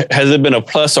point of view, has it been a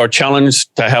plus or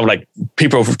challenge to have like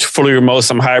people fully remote,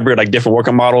 some hybrid, like different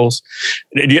working models?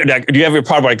 Do you have a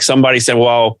problem like somebody said,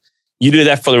 well, you did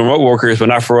that for the remote workers, but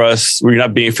not for us. We're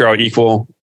not being fair or equal.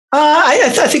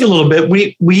 I think a little bit.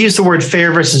 We use the word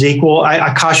fair versus equal.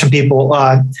 I caution people,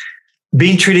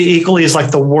 being treated equally is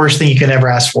like the worst thing you can ever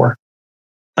ask for.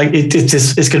 Like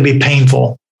it's going to be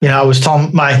painful. I was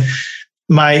telling my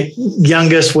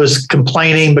youngest was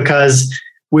complaining because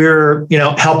we're,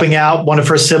 helping out one of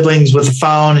her siblings with the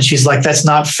phone. And she's like, that's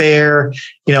not fair.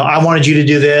 I wanted you to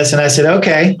do this. And I said,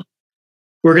 okay,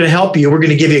 we're going to help you. We're going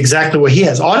to give you exactly what he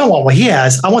has. Oh, I don't want what he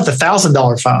has. I want the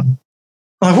 $1,000 phone.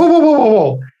 I'm like,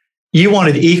 whoa. You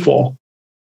wanted equal.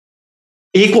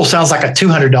 Equal sounds like a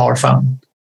 $200 phone.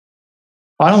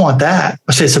 I don't want that.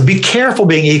 I say, so be careful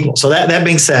being equal. So that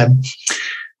being said,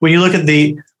 when you look at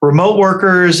the remote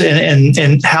workers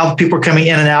and how people are coming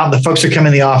in and out, and the folks are coming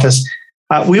in the office,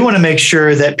 we want to make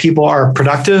sure that people are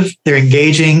productive, they're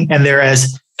engaging, and they're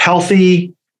as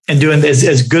healthy and doing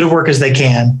as good a work as they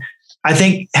can. I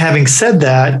think having said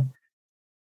that,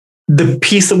 the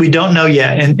piece that we don't know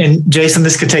yet, and Jason,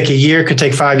 this could take a year, could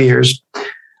take 5 years.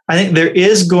 I think there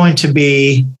is going to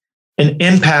be an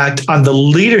impact on the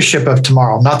leadership of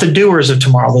tomorrow, not the doers of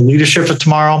tomorrow, the leadership of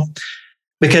tomorrow,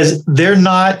 because they're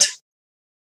not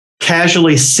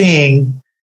casually seeing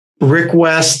Rick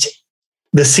West,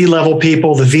 the C-level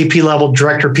people, the VP level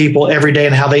director people every day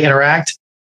and how they interact.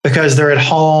 because they're at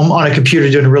home on a computer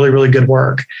doing really, really good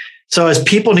work. So as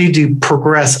people need to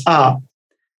progress up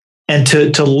and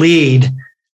to lead,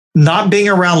 not being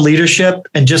around leadership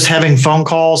and just having phone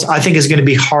calls, I think is going to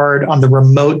be hard on the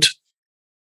remote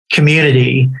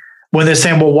community when they're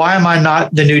saying, well, why am I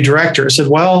not the new director? I said,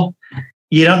 well,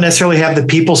 you don't necessarily have the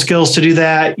people skills to do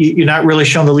that. You're not really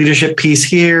showing the leadership piece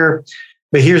here.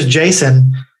 But here's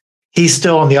Jason. He's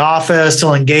still in the office,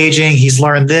 still engaging. He's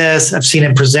learned this. I've seen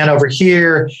him present over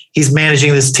here. He's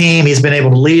managing this team. He's been able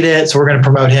to lead it. So we're going to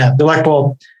promote him. They're like,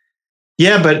 well,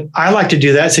 yeah, but I like to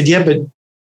do that. I said, yeah, but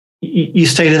you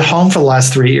stayed at home for the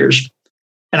last 3 years.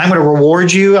 And I'm going to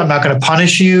reward you. I'm not going to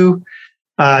punish you.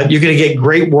 You're going to get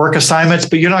great work assignments,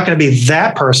 but you're not going to be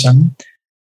that person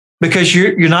because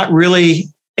you're not really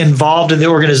involved in the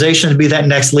organization to be that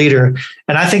next leader.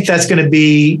 And I think that's going to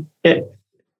be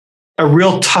a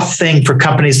real tough thing for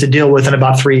companies to deal with in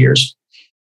about 3 years.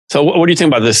 So what do you think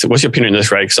about this? What's your opinion on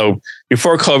this, right? So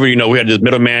before COVID, we had the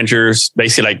middle managers,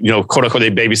 basically quote unquote, they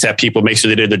babysat people, make sure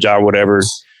they did their job, whatever.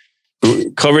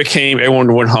 COVID came,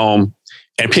 everyone went home,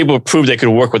 and people proved they could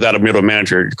work without a middle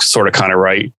manager, sort of, kind of,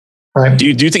 right? Right. Do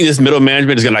you think this middle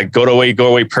management is going to go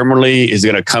away permanently? Is it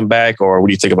going to come back, or what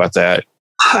do you think about that?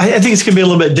 I think it's going to be a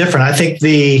little bit different. I think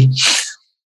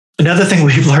another thing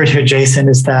we've learned here, Jason,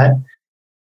 is that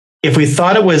if we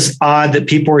thought it was odd that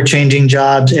people were changing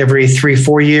jobs every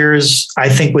 3-4 years, I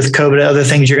think with COVID and other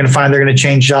things, you're going to find they're going to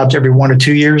change jobs every 1 or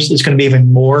 2 years. It's going to be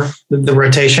even more, the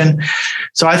rotation.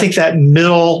 So I think that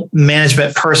middle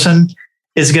management person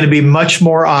is going to be much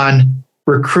more on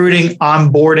recruiting,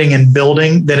 onboarding, and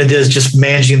building than it is just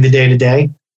managing the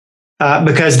day-to-day.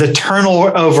 Because the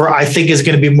turnover, I think, is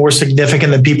going to be more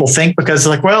significant than people think, because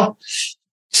like, well,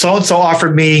 so-and-so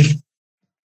offered me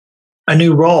a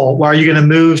new role. Well, are you going to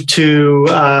move to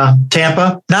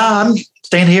Tampa? No, I'm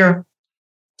staying here.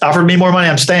 Offered me more money,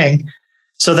 I'm staying.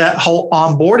 So that whole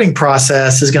onboarding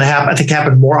process is going to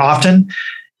happen more often.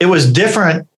 It was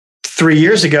different 3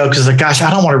 years ago because like, gosh,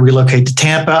 I don't want to relocate to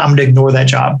Tampa. I'm going to ignore that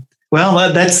job.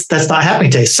 Well, that's not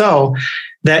happening today. So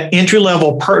that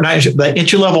entry-level manager,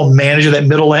 that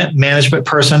middle management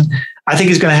person, I think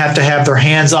is going to have their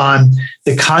hands on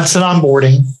the constant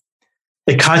onboarding,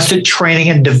 the constant training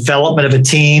and development of a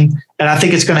team. And I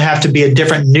think it's going to have to be a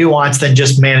different nuance than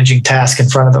just managing tasks in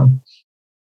front of them.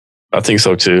 I think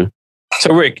so too.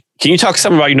 So Rick, can you talk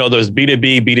some about, those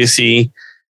B2B, B2C?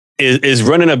 Is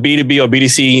running a B2B or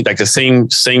B2C like the same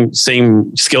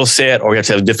skill set, or you have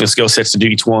to have different skill sets to do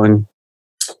each one?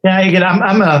 Yeah, again,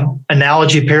 I'm a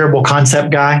analogy, parable,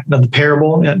 concept guy. The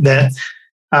parable that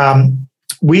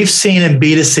we've seen in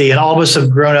B2C, and all of us have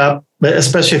grown up,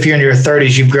 especially if you're in your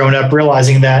 30s, you've grown up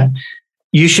realizing that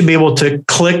you should be able to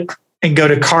click and go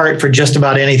to cart for just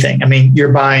about anything. I mean,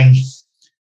 you're buying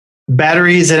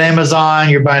batteries at Amazon,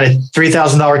 you're buying a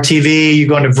 $3,000 TV, you're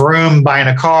going to Vroom, buying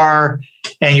a car,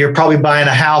 and you're probably buying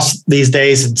a house these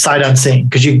days and sight unseen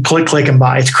because you can click and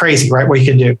buy. It's crazy, right? What you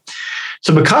can do.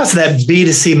 So because of that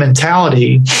B2C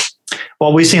mentality,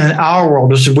 what we've seen in our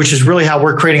world, which is really how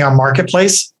we're creating our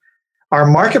marketplace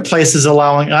is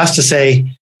allowing us to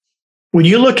say, when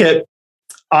you look at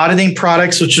auditing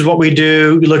products, which is what we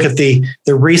do, we look at the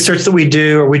research that we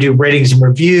do, or we do ratings and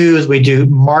reviews, we do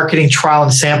marketing, trial,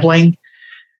 and sampling.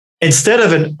 Instead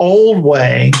of an old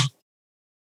way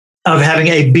of having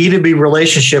a B2B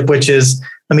relationship, which is,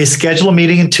 let me schedule a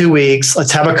meeting in 2 weeks,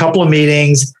 let's have a couple of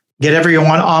meetings, get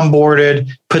everyone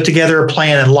onboarded, put together a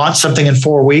plan, and launch something in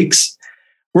 4 weeks.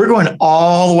 We're going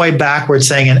all the way backwards,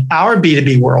 saying in our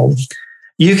B2B world,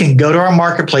 you can go to our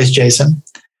marketplace, Jason,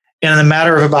 and in a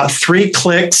matter of about 3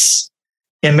 clicks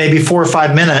in maybe 4 or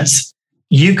 5 minutes,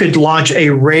 you could launch a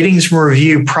ratings and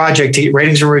review project to get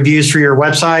ratings and reviews for your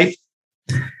website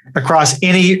across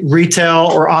any retail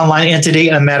or online entity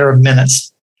in a matter of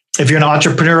minutes. If you're an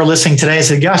entrepreneur listening today and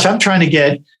say, gosh, I'm trying to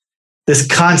get this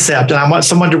concept and I want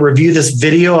someone to review this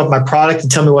video of my product and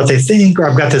tell me what they think, or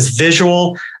I've got this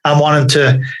visual, I want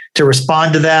them to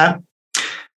respond to that.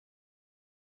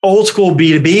 Old school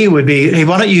B2B would be, hey,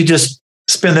 why don't you just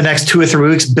spend the next 2 or 3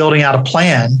 weeks building out a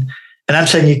plan? And I'm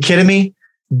saying, you kidding me?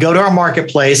 Go to our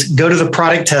marketplace, go to the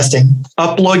product testing,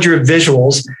 upload your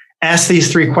visuals, ask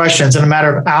these 3 questions in a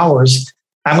matter of hours.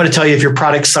 I'm going to tell you if your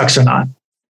product sucks or not,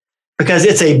 because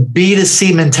it's a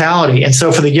B2C mentality. And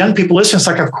so for the young people listening, it's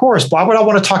like, of course, why would I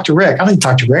want to talk to Rick? I don't need to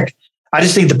talk to Rick. I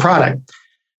just need the product.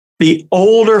 The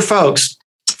older folks,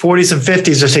 40s and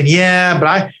 50s, are saying, yeah, but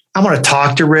I want to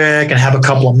talk to Rick and have a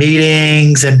couple of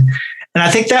meetings. And I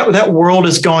think that world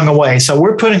is going away. So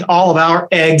we're putting all of our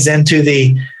eggs into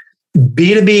the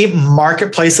B2B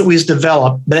marketplace that we've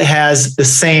developed that has the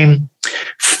same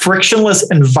frictionless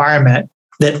environment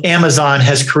that Amazon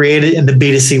has created in the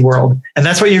B2C world. And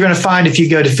that's what you're going to find if you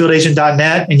go to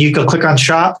fieldagent.net and you go click on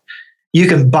shop. You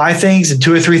can buy things and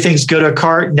 2 or 3 things go to a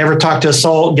cart, never talk to a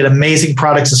soul, get amazing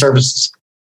products and services.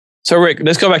 So Rick,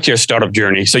 let's go back to your startup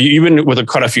journey. So you've been with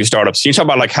quite a few startups. Can you talk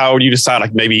about like how you decide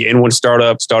like maybe in one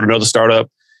startup, start another startup?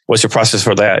 What's your process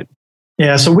for that?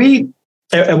 Yeah. So we,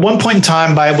 at one point in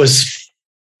time,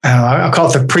 I'll call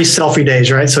it the pre-selfie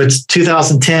days, right? So it's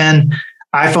 2010,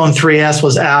 iPhone 3S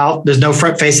was out. There's no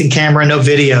front-facing camera, no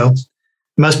video.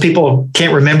 Most people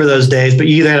can't remember those days, but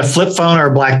you either had a flip phone or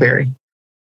a BlackBerry.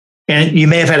 And you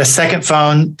may have had a second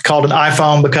phone called an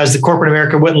iPhone because the corporate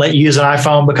America wouldn't let you use an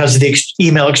iPhone because the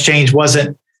email exchange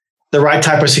wasn't the right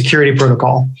type of security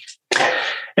protocol.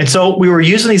 And so we were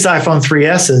using these iPhone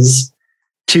 3Ss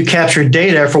to capture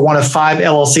data for one of 5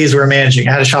 LLCs we were managing.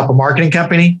 I had a shopper marketing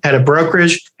company, had a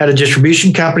brokerage, had a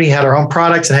distribution company, had our own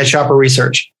products, and had shopper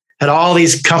research. Had all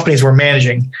these companies we're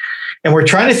managing. And we're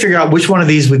trying to figure out which one of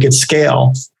these we could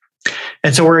scale.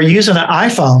 And so we're using an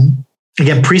iPhone,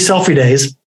 again, pre-selfie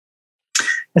days,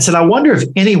 and said, I wonder if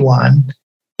anyone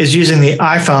is using the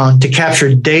iPhone to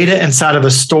capture data inside of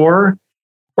a store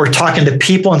or talking to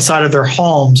people inside of their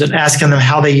homes and asking them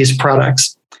how they use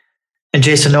products. And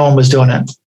Jason, no one was doing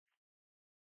it.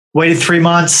 Waited 3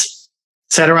 months,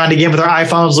 sat around again with our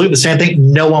iPhones, looked at the same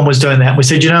thing. No one was doing that. We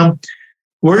said,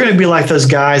 we're going to be like those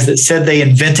guys that said they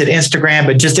invented Instagram,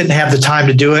 but just didn't have the time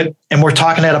to do it. And we're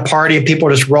talking at a party and people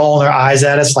are just rolling their eyes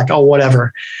at us like, oh,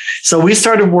 whatever. So we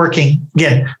started working,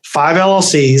 again, 5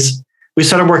 LLCs. We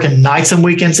started working nights and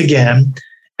weekends again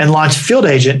and launched Field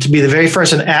Agent to be the very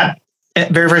first app in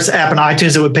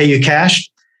iTunes that would pay you cash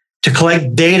to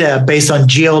collect data based on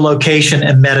geolocation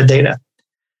and metadata.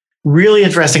 Really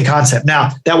interesting concept.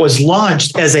 Now, that was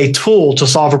launched as a tool to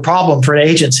solve a problem for an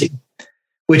agency,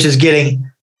 which is getting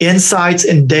insights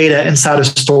and data inside of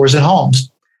stores and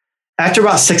homes. After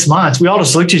about 6 months, we all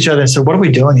just looked at each other and said, what are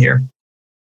we doing here?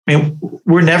 I mean,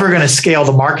 we're never going to scale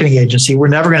the marketing agency. We're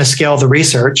never going to scale the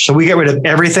research. So we get rid of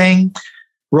everything,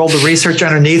 rolled the research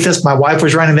underneath us. My wife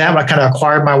was running that, but I kind of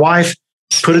acquired my wife,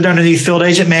 put it underneath Field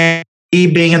Agent, man,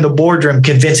 being in the boardroom,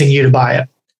 convincing you to buy it.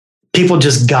 People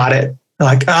just got it. They're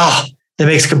like, oh, that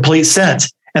makes complete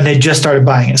sense. And they just started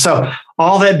buying it. So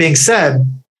all that being said,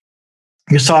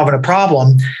 you're solving a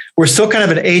problem. We're still kind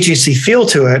of an agency feel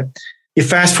to it. You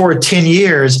fast forward 10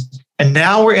 years, and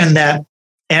now we're in that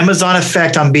Amazon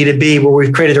effect on B2B where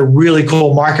we've created a really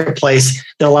cool marketplace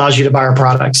that allows you to buy our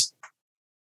products.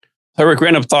 So Rick,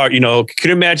 random thought, can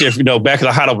you imagine if, back in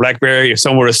the height of BlackBerry, if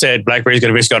someone would have said BlackBerry is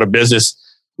going to eventually go out of business,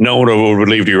 no one would have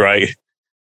believed you, right?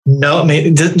 No, I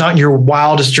mean, not your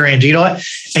wildest dreams. You know what?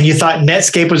 And you thought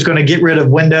Netscape was going to get rid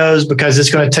of Windows because it's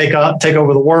going to take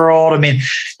over the world. I mean,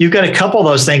 you've got a couple of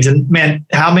those things. And man,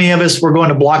 how many of us were going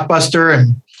to Blockbuster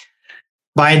and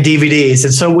buying DVDs?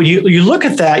 And so when you look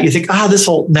at that, you think, this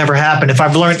will never happen. If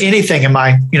I've learned anything in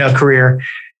my career,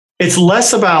 it's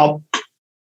less about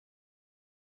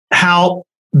how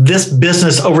this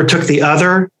business overtook the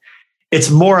other. It's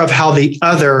more of how the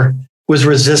other was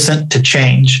resistant to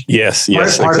change. Yes,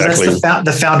 exactly. That's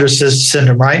the founder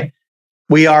syndrome, right?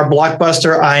 We are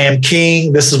Blockbuster. I am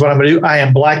king. This is what I'm going to do. I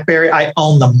am BlackBerry. I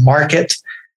own the market.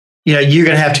 You're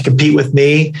going to have to compete with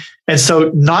me. And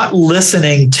so not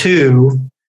listening to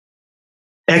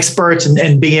experts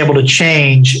and being able to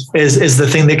change is the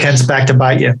thing that comes back to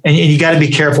bite you. And you got to be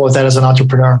careful with that as an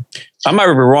entrepreneur. I might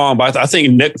be wrong, but I think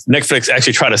Netflix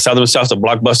actually tried to sell themselves to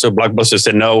Blockbuster. Blockbuster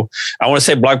said no. I want to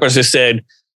say Blockbuster said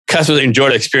customers enjoy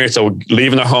the experience of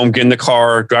leaving their home, getting in the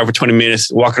car, drive for 20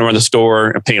 minutes, walking around the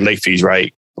store, and paying late fees,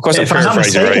 right? Of course, if I'm not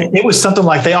mistaken, it was something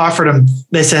like they offered them,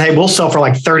 they said, hey, we'll sell for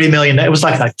like $30 million. It was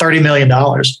like $30 million.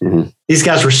 Mm-hmm. These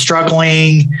guys were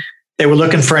struggling. They were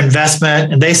looking for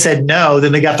investment and they said no.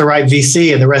 Then they got the right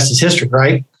VC and the rest is history,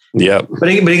 right? Yeah. But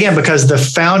again, because the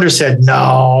founder said,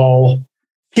 no,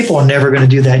 people are never going to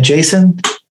do that, Jason.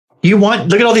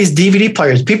 Look at all these DVD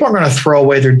players. People aren't going to throw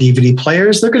away their DVD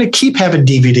players. They're going to keep having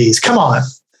DVDs. Come on.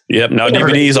 Yep. Now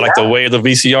DVDs are like the way of the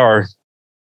VCR.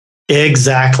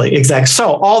 Exactly.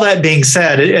 So all that being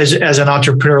said, as an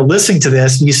entrepreneur listening to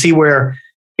this, you see where,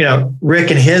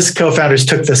 Rick and his co-founders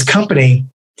took this company.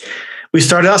 We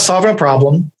started out solving a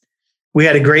problem. We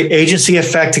had a great agency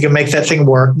effect to make that thing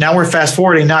work. Now we're fast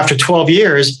forwarding. Now after 12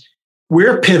 years,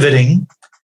 we're pivoting,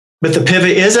 but the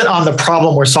pivot isn't on the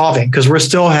problem we're solving because we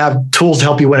still have tools to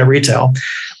help you win at retail.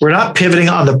 We're not pivoting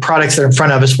on the products that are in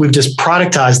front of us. We've just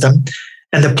productized them.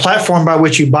 And the platform by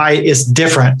which you buy it is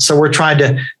different. So we're trying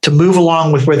to move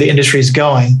along with where the industry is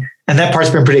going. And that part's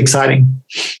been pretty exciting.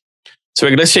 So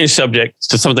let's change subject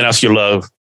to something else you love.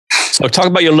 So talk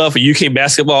about your love for UK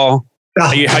basketball,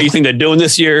 how you think they're doing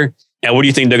this year, And what do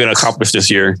you think they're going to accomplish this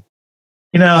year?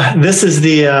 This is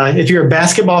if you're a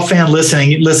basketball fan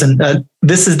listening,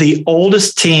 this is the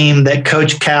oldest team that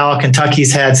Coach Cal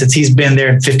Kentucky's had since he's been there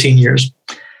in 15 years.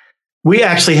 We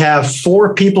actually have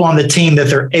 4 people on the team that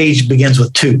their age begins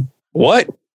with 2. What?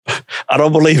 I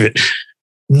don't believe it.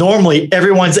 Normally,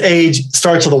 everyone's age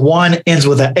starts with a 1, ends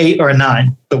with an 8 or a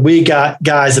 9. But we got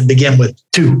guys that begin with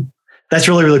 2. That's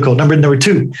really, really cool. Number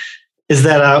 2 is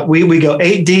that we go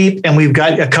 8 deep, and we've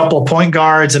got a couple of point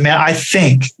guards. I mean, I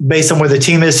think based on where the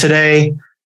team is today,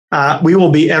 we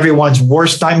will be everyone's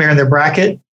worst nightmare in their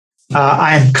bracket.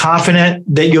 I am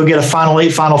confident that you'll get a Final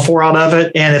 8, Final 4 out of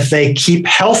it. And if they keep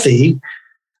healthy,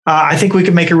 I think we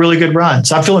can make a really good run.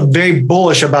 So I'm feeling very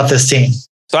bullish about this team.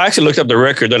 So I actually looked up the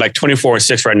record. They're like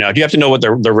 24-6 right now. Do you have to know what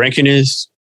the ranking is?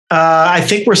 I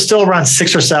think we're still around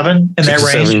 6 or 7 in that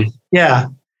range. 7. Yeah.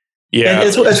 Yeah. And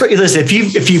that's what, listen, if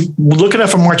you look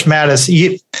enough for March Madness,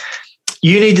 you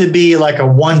need to be like a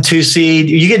 1-2 seed.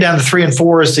 You get down to 3 and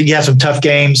 4, so you have some tough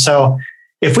games. So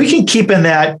if we can keep in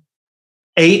that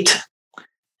 8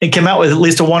 and come out with at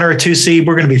least a 1 or a 2 seed,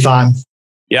 we're going to be fine.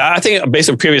 Yeah, I think based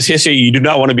on previous history, you do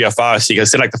not want to be a 5 seed. I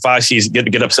said like the 5 seeds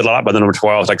get upset a lot by the number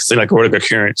 12. Like a vertical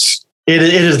occurrence. It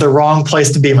is the wrong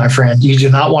place to be, my friend. You do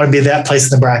not want to be that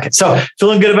place in the bracket. So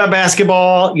feeling good about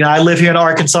basketball. I live here in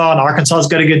Arkansas, and Arkansas has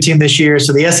got a good team this year.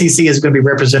 So the SEC is going to be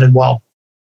represented well.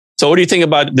 So what do you think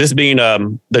about this being I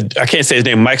can't say his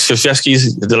name, Mike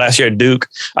Krzyzewski's the last year at Duke?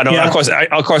 I know, of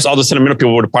course, all the sentimental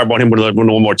people would probably want him to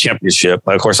win one more championship.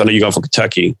 But of course, I know you're going for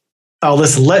Kentucky. Oh,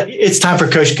 listen, it's time for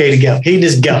Coach K to go. He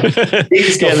just go. He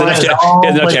just go. He has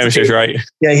enough championships, right?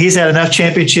 Yeah, he's had enough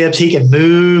championships. He can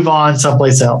move on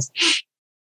someplace else.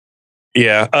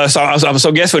 Yeah.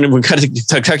 So guess when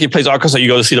Kentucky plays Arkansas, you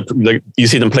go to see you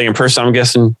see them play in person, I'm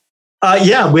guessing.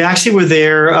 Yeah, we actually were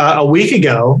there a week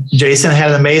ago. Jason had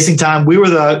an amazing time. We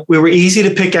were easy to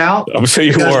pick out. I'm sure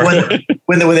you were.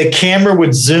 When the camera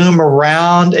would zoom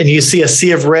around and you see a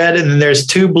sea of red and then there's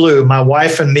 2 blue, my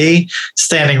wife and me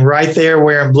standing right there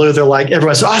wearing blue. They're like,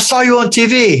 everyone said, I saw you on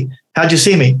TV. How'd you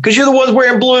see me? Because you're the ones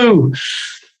wearing blue.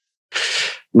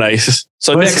 Nice.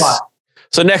 So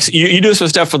next, you do some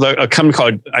stuff for a company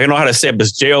called, I don't know how to say it, but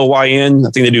it's JOYN.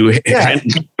 I think they do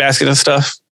basket and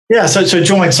stuff. Yeah. So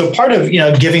join. So part of,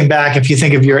 giving back, if you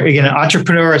think of you're an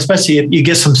entrepreneur, especially if you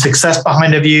get some success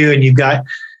behind of you and you've got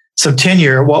some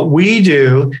tenure, what we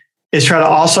do is try to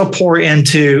also pour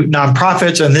into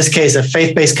nonprofits, or in this case, a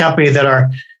faith-based company they're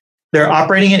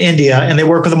operating in India and they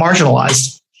work with the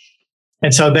marginalized.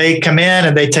 And so they come in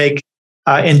and they take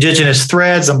indigenous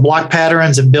threads and block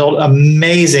patterns and build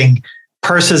amazing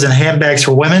purses and handbags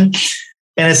for women.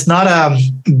 And it's not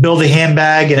build a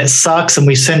handbag and it sucks and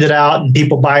we send it out and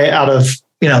people buy it out of,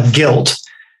 guilt.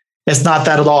 It's not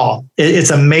that at all. It's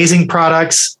amazing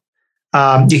products.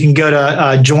 You can go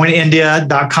to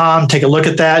joinindia.com, take a look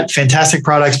at that. Fantastic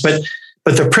products. But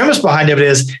the premise behind it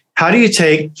is, how do you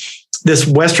take this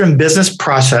Western business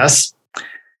process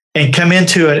and come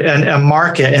into a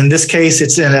market? In this case,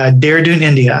 it's in Dehradun,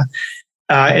 India,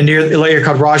 near the area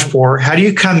called Rajpur. How do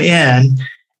you come in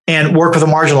and work with the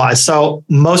marginalized? So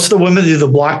most of the women who do the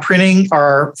block printing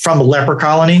are from the leper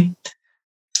colony,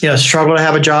 struggle to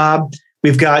have a job.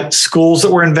 We've got schools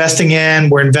that we're investing in.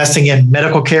 We're investing in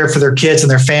medical care for their kids and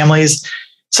their families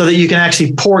so that you can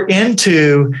actually pour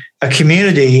into a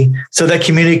community so that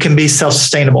community can be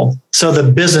self-sustainable. So the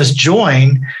business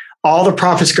join, all the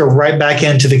profits go right back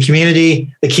into the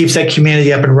community that keeps that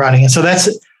community up and running. And so that's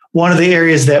one of the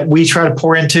areas that we try to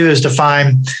pour into, is to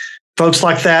find folks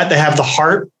like that. They have the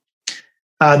heart.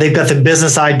 They've got the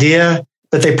business idea,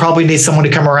 but they probably need someone to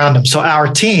come around them. So our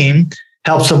team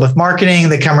helps them with marketing.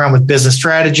 They come around with business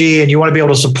strategy, and you want to be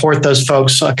able to support those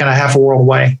folks kind of half a world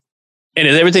away. And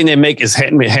is everything they make is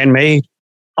handmade?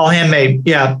 All handmade.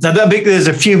 Yeah. Now, there's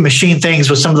a few machine things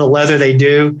with some of the leather they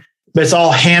do, but it's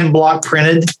all hand block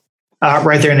printed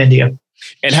right there in India.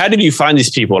 And how did you find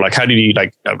these people? Like, how did you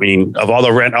of all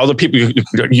the people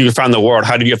you found in the world,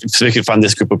 how did you specifically find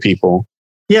this group of people?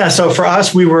 Yeah. So for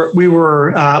us, we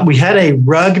had a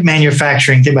rug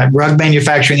manufacturing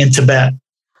in Tibet.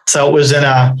 So it was in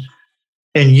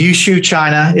Yushu,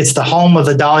 China. It's the home of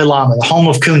the Dalai Lama, the home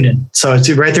of Kundan. So it's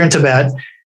right there in Tibet.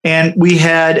 And we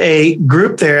had a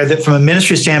group there that, from a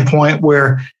ministry standpoint,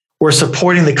 we're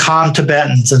supporting the Kham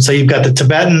Tibetans. And so you've got the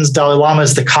Tibetans, Dalai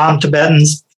Lamas, the Kham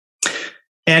Tibetans,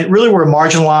 and really were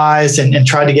marginalized and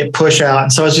tried to get push out.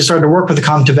 And so as we started to work with the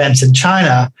Kham Tibetans in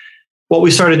China, what we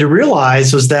started to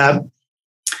realize was that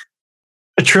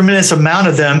a tremendous amount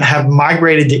of them have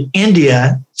migrated to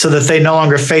India so that they no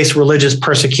longer face religious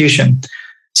persecution.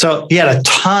 So you had a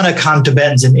ton of Kham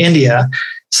Tibetans in India.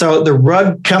 So the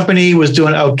rug company was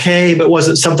doing okay, but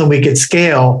wasn't something we could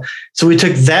scale. So we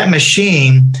took that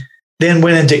machine, then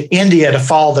went into India to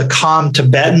follow the Kham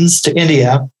Tibetans to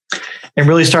India and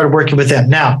really started working with them.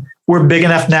 Now, we're big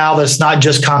enough now that it's not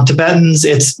just Kham Tibetans,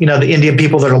 it's, the Indian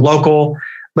people that are local,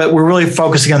 but we're really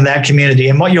focusing on that community.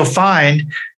 And what you'll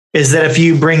find is that if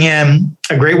you bring in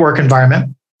a great work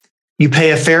environment, you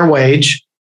pay a fair wage,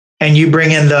 and you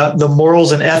bring in the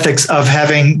morals and ethics of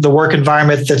having the work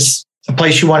environment that's a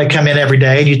place you want to come in every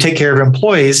day, and you take care of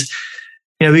employees,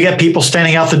 we got people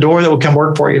standing out the door that will come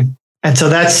work for you. And so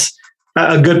that's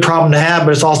a good problem to have,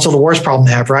 but it's also the worst problem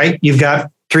to have, right? You've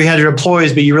got 300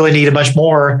 employees, but you really need a bunch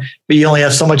more, but you only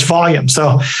have so much volume.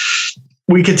 So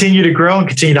we continue to grow and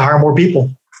continue to hire more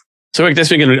people. So Rick,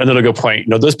 that's another good point.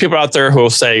 Those people out there who will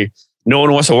say, no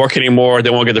one wants to work anymore. They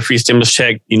won't get the free stimulus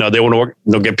check. They want to work,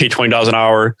 get paid $20 an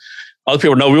hour. Other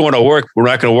people, no, we want to work. We're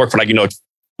not going to work for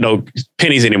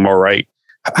pennies anymore, right?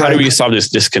 How do we solve this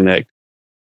disconnect?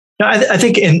 I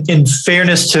think in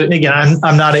fairness to, again,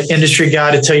 I'm not an industry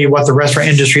guy to tell you what the restaurant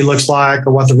industry looks like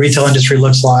or what the retail industry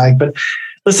looks like. But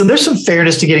listen, there's some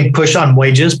fairness to getting pushed on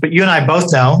wages. But you and I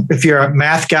both know, if you're a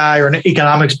math guy or an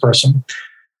economics person,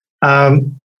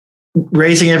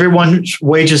 raising everyone's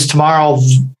wages tomorrow,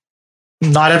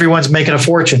 not everyone's making a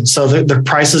fortune. So the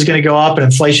price is going to go up and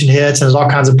inflation hits and there's all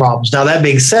kinds of problems. Now, that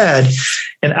being said,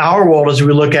 in our world, as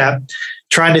we look at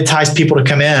trying to entice people to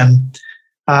come in,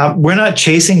 we're not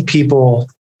chasing people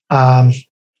to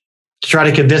try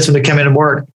to convince them to come in and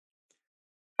work.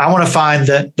 I want to find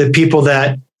that the people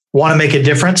that want to make a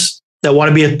difference, that want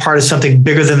to be a part of something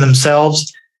bigger than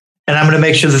themselves, and I'm going to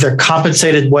make sure that they're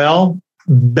compensated well,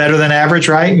 better than average,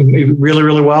 right? Really,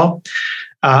 really well.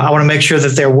 I want to make sure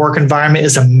that their work environment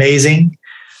is amazing.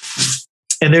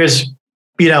 And there's,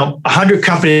 100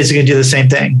 companies that can do the same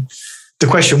thing. The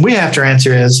question we have to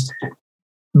answer is,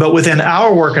 but within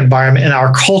our work environment and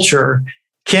our culture,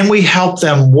 can we help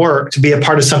them work to be a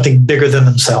part of something bigger than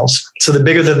themselves? So the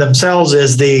bigger than themselves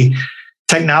is the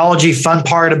technology fun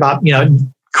part about,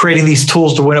 creating these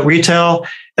tools to win at retail.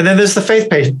 And then there's the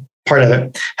faith-based part of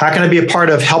it. How can I be a part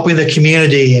of helping the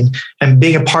community and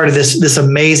being a part of this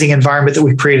amazing environment that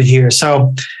we've created here?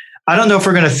 So I don't know if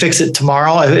we're going to fix it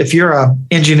tomorrow. If you're an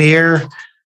engineer,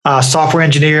 software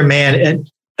engineer, man,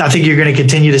 I think you're going to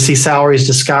continue to see salaries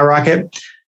to skyrocket.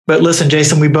 But listen,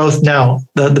 Jason, we both know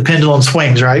the pendulum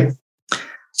swings, right?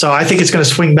 So I think it's going to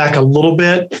swing back a little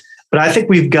bit, but I think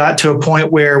we've got to a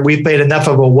point where we've made enough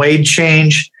of a wage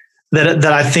change that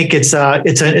I think it's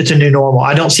a new normal.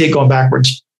 I don't see it going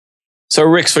backwards. So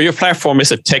Rick, so your platform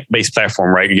is a tech-based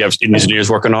platform, right? You have engineers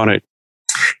working on it?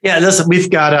 Yeah, listen, we've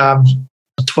got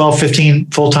 12, 15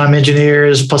 full-time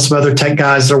engineers, plus some other tech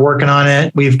guys that are working on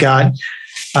it. We've got,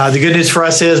 the good news for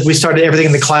us is we started everything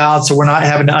in the cloud, so we're not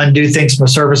having to undo things from a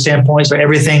server standpoint. So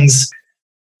everything's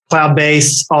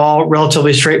cloud-based, all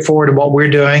relatively straightforward in what we're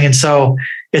doing. And so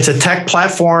it's a tech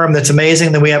platform that's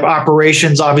amazing. Then we have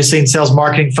operations, obviously, and sales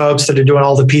marketing folks that are doing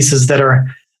all the pieces that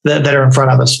are in front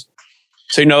of us.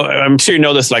 So, I'm sure you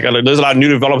know this, there's a lot of new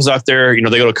developers out there.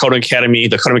 They go to Coding Academy.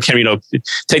 The Coding Academy,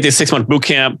 take this 6-month boot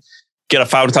camp, get a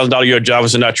 $500,000 a year job,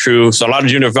 which is not true. So a lot of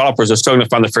junior developers are struggling to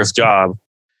find their first job.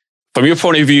 From your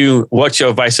point of view, what's your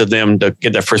advice to them to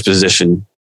get their first position?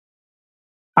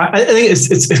 I think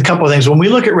it's a couple of things. When we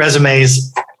look at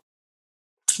resumes,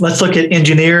 let's look at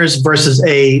engineers versus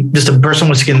just a person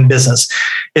who's getting business.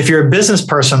 If you're a business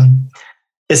person,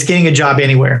 it's getting a job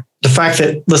anywhere. The fact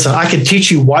that, listen, I can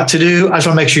teach you what to do. I just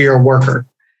want to make sure you're a worker.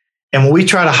 And when we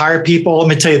try to hire people, let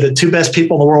me tell you, the two best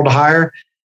people in the world to hire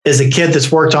is a kid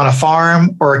that's worked on a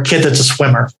farm or a kid that's a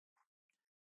swimmer.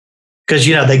 Because,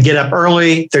 they get up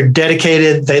early, they're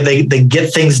dedicated, they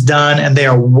get things done, and they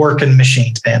are working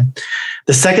machines, man.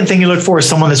 The second thing you look for is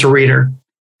someone that's a reader.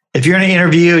 If you're in an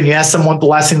interview and you ask someone the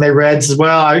last thing they read, says,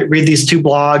 well, I read these 2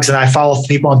 blogs and I follow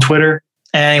people on Twitter,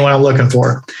 ain't what I'm looking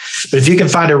for. But if you can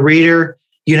find a reader,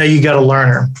 you got a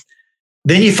learner.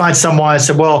 Then you find someone and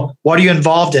say, well, what are you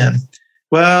involved in?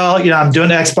 Well, I'm doing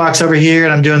Xbox over here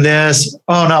and I'm doing this.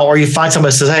 Oh, no. Or you find someone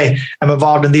that says, hey, I'm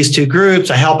involved in these 2 groups.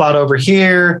 I help out over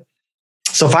here.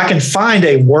 So if I can find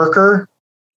a worker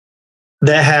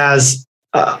that has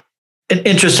an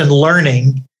interest in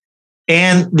learning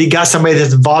and you got somebody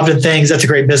that's involved in things, that's a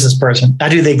great business person. I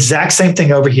do the exact same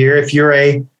thing over here if you're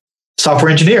a software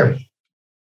engineer.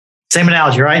 Same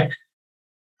analogy, right?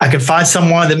 I can find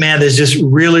someone that, man, is just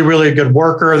really, really good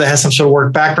worker that has some sort of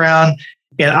work background.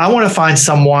 And I want to find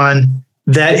someone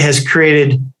that has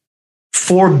created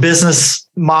 4 business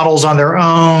models on their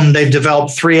own. They've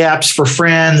developed 3 apps for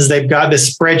friends. They've got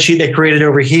this spreadsheet they created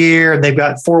over here. They've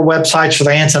got 4 websites for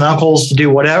their aunts and uncles to do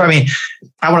whatever. I mean,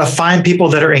 I want to find people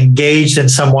that are engaged in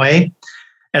some way.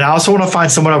 And I also want to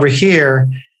find someone over here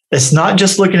that's not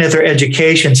just looking at their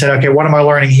education, saying, okay, what am I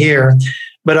learning here?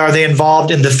 But are they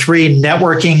involved in the 3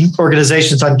 networking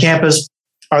organizations on campus?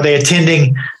 Are they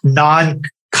attending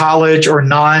non-college or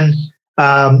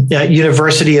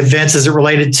non-university events as it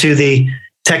related to the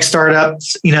tech startup,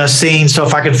 scene? So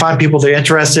if I can find people that are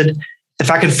interested,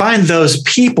 if I can find those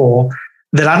people,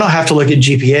 then I don't have to look at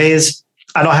GPAs.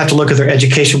 I don't have to look at their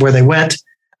education, where they went.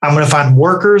 I'm going to find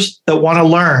workers that want to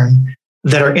learn,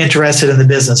 that are interested in the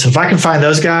business. If I can find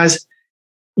those guys,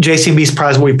 JCB is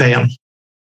surprised what we pay them,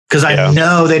 because I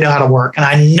know they know how to work, and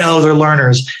I know they're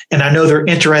learners, and I know they're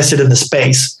interested in the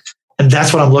space. And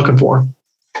that's what I'm looking for.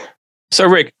 So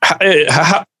Rick,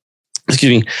 how's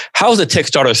the tech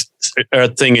startup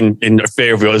thing in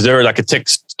Fayetteville? Is there like a tech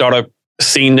startup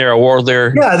scene there, a world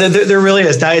there? Yeah, there really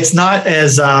is. Now, it's not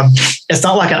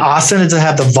like in Austin. It doesn't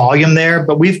have the volume there,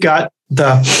 but we've got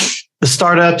the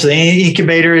startups, the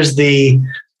incubators, the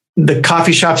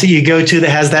coffee shops that you go to that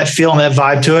has that feel and that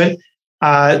vibe to it.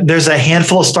 There's a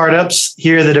handful of startups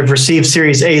here that have received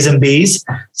Series A's and B's.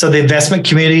 So the investment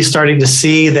community is starting to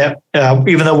see that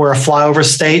even though we're a flyover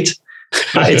state,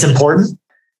 it's important.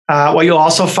 What you'll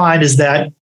also find is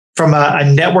that from a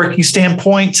networking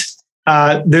standpoint,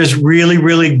 there's really,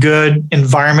 really good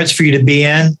environments for you to be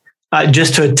in,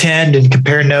 just to attend and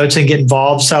compare notes and get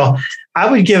involved. So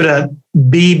I would give it a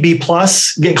B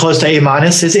plus, get close to A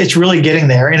minus. It's really getting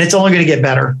there, and it's only going to get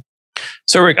better.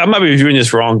 So Rick, I might be doing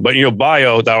this wrong, but in your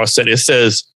bio that I said, it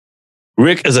says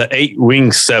Rick is an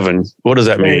 8-wing 7. What does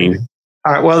that mean?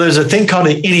 All right. Well, there's a thing called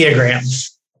the Enneagram.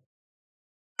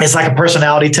 It's like a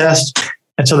personality test.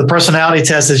 And so the personality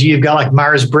test is you've got like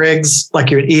Myers-Briggs, like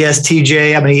you're an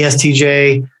ESTJ, I'm an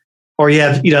ESTJ, or you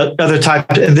have, other type.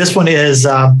 And this one is,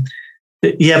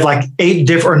 you have like 9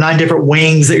 different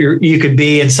wings that you could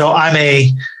be. And so I'm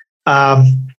an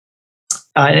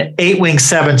 8-wing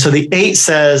 7. So the 8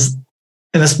 says,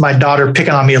 and this is my daughter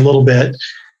picking on me a little bit,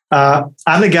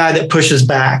 I'm the guy that pushes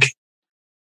back.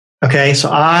 Okay.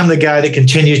 So I'm the guy that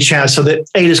continues to challenge. So the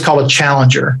 8 is called a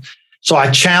challenger. So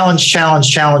I challenge.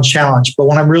 But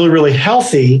when I'm really, really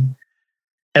healthy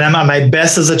and I'm at my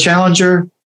best as a challenger,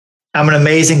 I'm an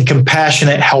amazing,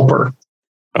 compassionate helper.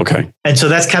 Okay. And so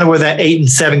that's kind of where that 8 and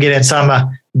 7 get in. So I'm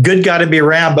a good guy to be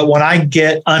around, but when I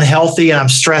get unhealthy and I'm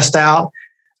stressed out,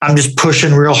 I'm just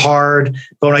pushing real hard.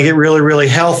 But when I get really, really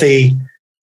healthy,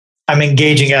 I'm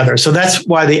engaging others. So that's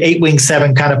why the 8-wing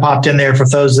 7 kind of popped in there for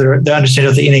those that understand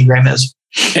what the Enneagram is.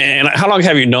 And how long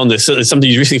have you known this? Is it something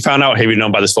you recently found out? Have you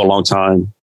known about this for a long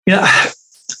time?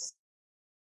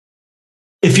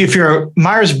 If you're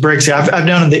Myers-Briggs, I've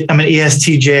known I'm an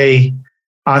ESTJ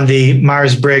on the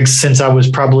Myers-Briggs since I was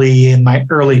probably in my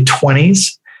early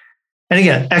 20s. And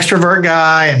again, extrovert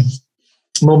guy and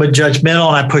a little bit judgmental,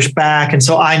 and I push back. And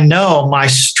so I know my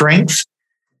strength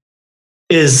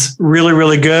is really,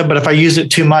 really good, but if I use it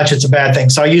too much, it's a bad thing.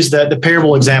 So I use the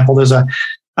parable example. There's a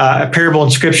parable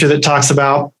in scripture that talks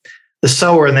about the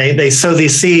sower, and they sow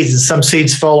these seeds, and some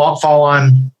seeds fall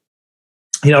on,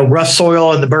 rough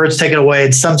soil, and the birds take it away.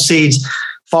 And some seeds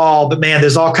fall, but man,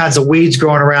 there's all kinds of weeds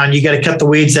growing around. You got to cut the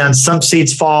weeds down. Some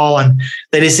seeds fall and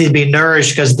they just need to be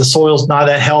nourished because the soil's not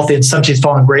that healthy, and some seeds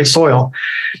fall in great soil.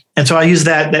 And so I use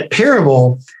that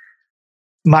parable.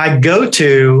 My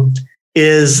go-to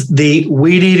is the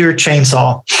weed eater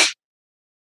chainsaw.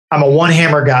 I'm a one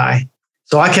hammer guy.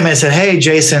 So I came in and said, hey,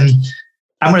 Jason,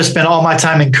 I'm going to spend all my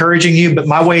time encouraging you, but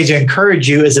my way to encourage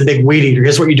you is a big weed eater.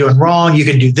 Here's what you're doing wrong. You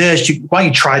can do this. Why don't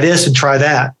you try this and try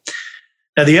that?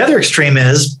 Now, the other extreme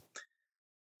is,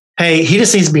 hey, he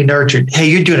just needs to be nurtured. Hey,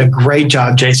 you're doing a great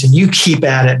job, Jason. You keep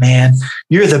at it, man.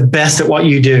 You're the best at what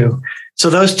you do. So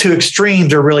those two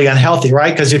extremes are really unhealthy,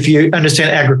 right? Because if you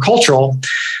understand agricultural,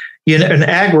 in the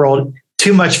ag world,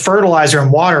 too much fertilizer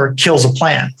and water kills a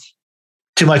plant.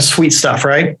 Too much sweet stuff,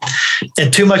 right?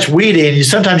 And too much weeding,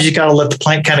 sometimes you got to let the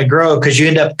plant kind of grow because you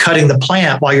end up cutting the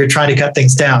plant while you're trying to cut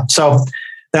things down. So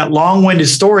that long-winded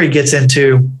story gets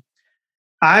into,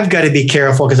 I've got to be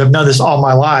careful because I've known this all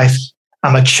my life.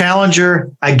 I'm a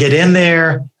challenger. I get in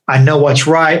there. I know what's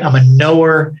right. I'm a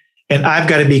knower. And I've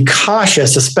got to be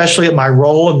cautious, especially at my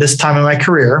role in this time in my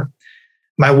career.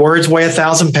 My words weigh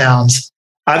 1,000 pounds.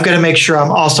 I've got to make sure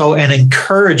I'm also an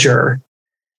encourager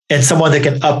and someone that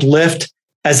can uplift,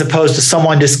 as opposed to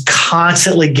someone just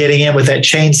constantly getting in with that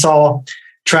chainsaw,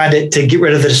 trying to get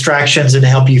rid of the distractions and to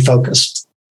help you focus.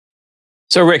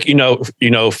 So Rick,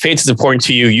 faith is important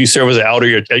to you. You serve as an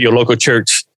elder at your local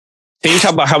church. Can you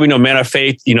talk about how man of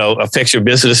faith, affects your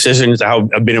business decisions? How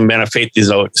being a man of faith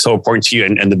is so important to you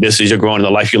and the business you're growing,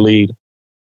 the life you lead?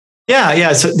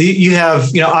 Yeah. So you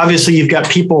have, obviously you've got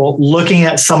people looking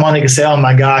at someone that can say, oh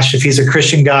my gosh, if he's a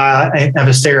Christian guy, I have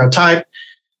a stereotype.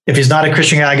 If he's not a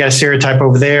Christian guy, I got a stereotype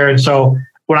over there. And so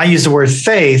when I use the word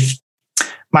faith,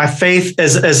 my faith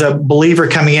as a believer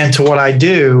coming into what I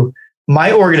do,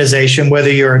 my organization, whether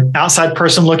you're an outside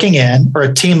person looking in or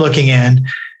a team looking in,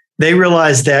 they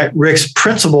realize that Rick's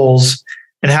principles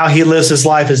and how he lives his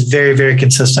life is very, very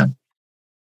consistent.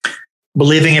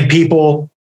 Believing in people,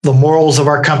 the morals of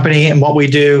our company and what we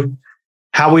do,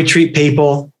 how we treat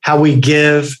people, how we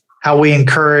give, how we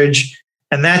encourage.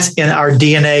 And that's in our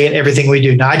DNA and everything we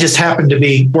do. Now, I just happen to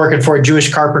be working for a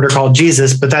Jewish carpenter called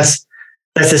Jesus, but that's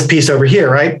this piece over here,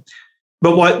 right?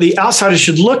 But what the outsiders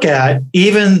should look at,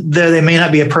 even though they may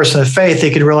not be a person of faith,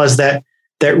 they can realize that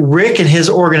Rick and his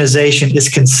organization is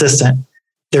consistent.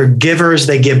 They're givers,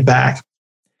 they give back.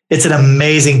 It's an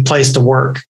amazing place to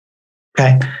work.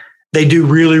 Okay. They do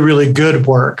really, really good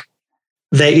work.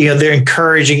 They're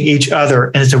encouraging each other,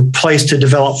 and it's a place to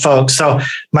develop folks. So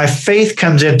my faith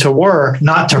comes into work,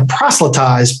 not to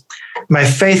proselytize. My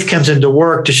faith comes into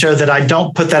work to show that I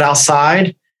don't put that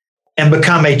outside and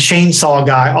become a chainsaw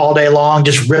guy all day long,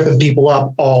 just ripping people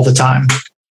up all the time.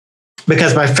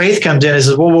 Because my faith comes in and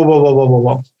says,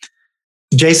 whoa.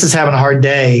 Jason's having a hard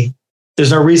day.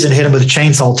 There's no reason to hit him with a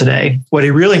chainsaw today. What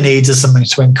he really needs is some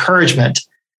encouragement.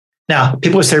 Now,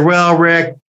 people would say, well,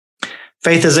 Rick,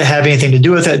 faith doesn't have anything to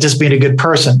do with it, just being a good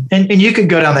person. And you could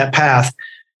go down that path.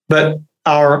 But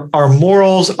our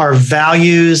morals, our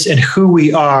values, and who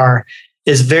we are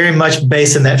is very much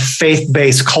based in that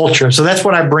faith-based culture. So that's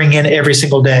what I bring in every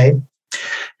single day.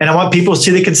 And I want people to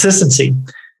see the consistency.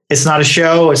 It's not a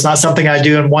show. It's not something I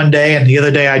do in one day and the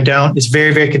other day I don't. It's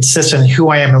very, very consistent in who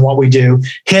I am and what we do.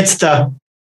 Hence to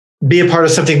be a part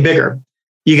of something bigger.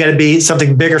 You got to be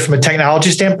something bigger from a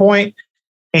technology standpoint,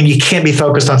 and you can't be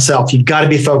focused on self. You've got to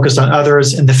be focused on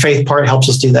others, and the faith part helps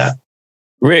us do that.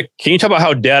 Rick, can you talk about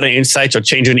how data insights are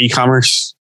changing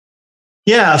e-commerce?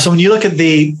 Yeah. So when you look at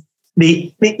the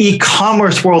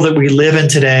e-commerce world that we live in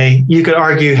today, you could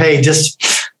argue, hey,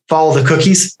 just follow the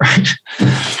cookies, right?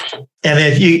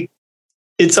 And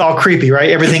it's all creepy, right?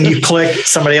 Everything you click,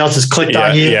 somebody else has clicked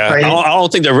on you. Yeah. Right? I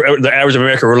don't think the average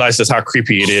American realizes how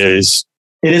creepy it is.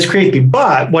 It is creepy,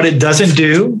 but what it doesn't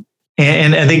do,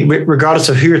 and I think regardless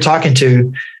of who you're talking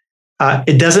to,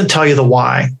 it doesn't tell you the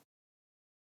why.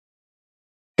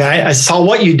 Okay, I saw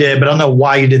what you did, but I don't know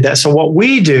why you did that. So what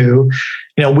we do,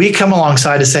 we come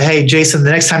alongside to say, hey, Jason, the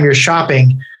next time you're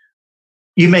shopping,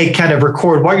 you may kind of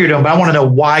record what you're doing, but I want to know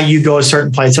why you go a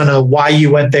certain place. I want to know why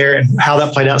you went there and how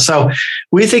that played out. So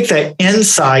we think that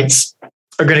insights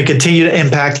are going to continue to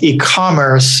impact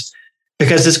e-commerce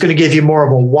because it's going to give you more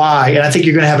of a why. And I think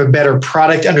you're going to have a better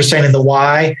product understanding the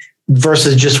why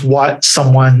versus just what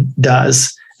someone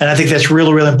does. And I think that's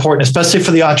really, really important, especially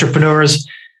for the entrepreneurs.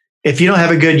 If you don't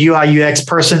have a good UI UX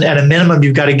person, at a minimum,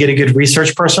 you've got to get a good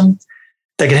research person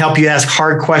that can help you ask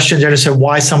hard questions, understand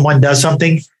why someone does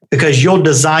something, because you'll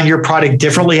design your product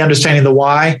differently, understanding the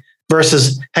why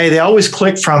versus, hey, they always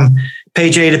click from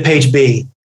page A to page B.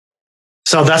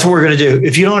 So that's what we're going to do.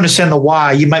 If you don't understand the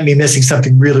why, you might be missing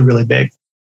something really, really big.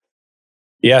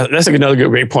 Yeah, that's another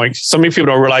great point. So many people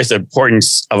don't realize the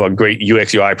importance of a great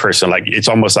UX UI person. Like it's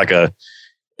almost like I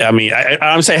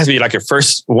don't say it has to be like your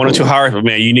first 1 or 2 hires, but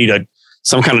man, you need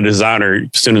some kind of designer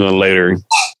sooner than later.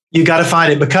 You got to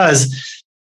find it because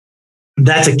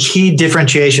that's a key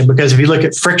differentiation. Because if you look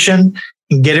at friction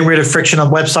and getting rid of friction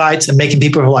on websites and making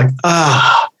people like,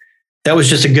 that was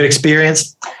just a good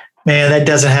experience, man, that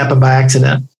doesn't happen by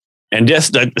accident. And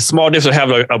just the small difference to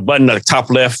have a button at the top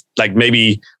left, like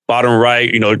maybe bottom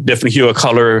right, different hue of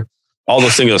color, all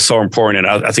those things are so important.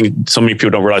 And I think so many people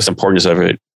don't realize the importance of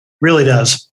it. Really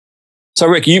does. So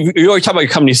Rick, you already talked about your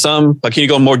company some, but can you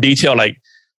go in more detail, like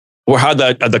how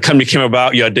the company came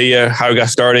about, your idea, how it got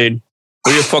started,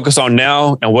 what you're focused on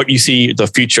now, and what you see the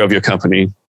future of your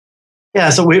company? Yeah,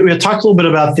 so we talked a little bit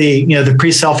about the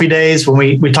pre-selfie days when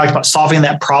we talked about solving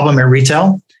that problem at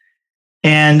retail.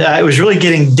 And it was really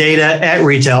getting data at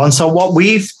retail. And so what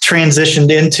we've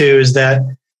transitioned into is that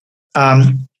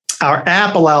our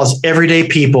app allows everyday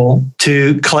people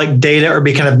to collect data or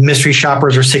be kind of mystery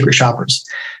shoppers or secret shoppers.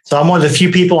 So I'm one of the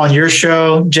few people on your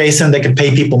show, Jason, that can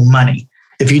pay people money.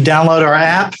 If you download our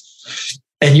app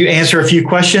and you answer a few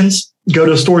questions, go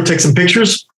to a store, take some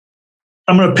pictures,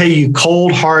 I'm going to pay you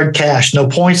cold, hard cash. No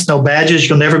points, no badges.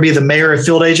 You'll never be the mayor or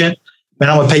field agent, but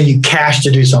I'm going to pay you cash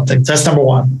to do something. So that's number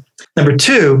one. Number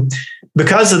two,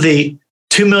 because of the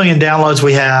 2 million downloads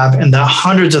we have and the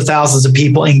hundreds of thousands of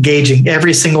people engaging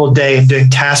every single day and doing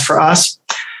tasks for us,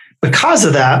 because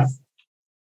of that,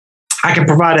 I can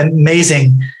provide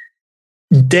amazing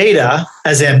data,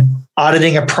 as in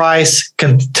auditing a price,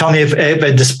 can tell me if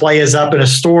a display is up in a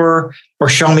store, or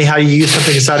show me how you use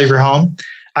something inside of your home.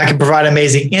 I can provide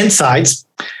amazing insights,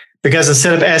 because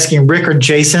instead of asking Rick or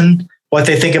Jason what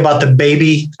they think about the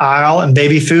baby aisle and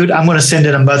baby food, I'm going to send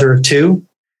in a mother of two,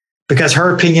 because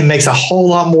her opinion makes a whole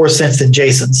lot more sense than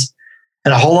Jason's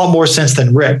and a whole lot more sense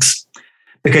than Rick's,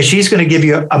 because she's going to give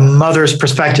you a mother's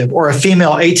perspective, or a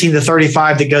female 18 to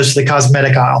 35 that goes to the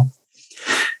cosmetic aisle.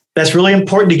 That's really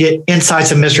important to get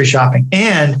insights in mystery shopping.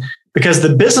 And because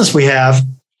the business we have,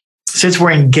 since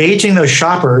we're engaging those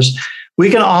shoppers, we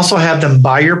can also have them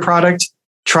buy your product,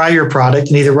 try your product,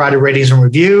 and either write a ratings and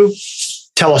review,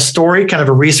 tell a story, kind of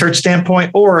a research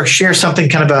standpoint, or share something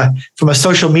kind of from a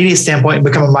social media standpoint and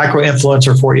become a micro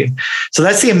influencer for you. So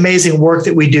that's the amazing work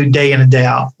that we do day in and day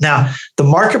out. Now, the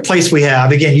marketplace we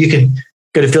have, again, you can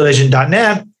go to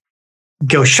fieldagent.net,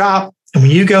 go shop. And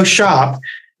when you go shop,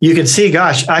 you can see,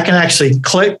 gosh, I can actually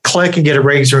click and get a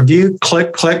ratings review,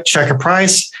 click, check a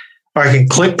price, or I can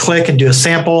click and do a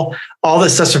sample. All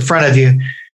this stuff's in front of you.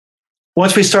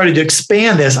 Once we started to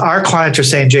expand this, our clients are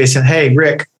saying, Jason, hey,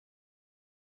 Rick,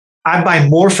 I'd buy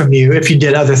more from you if you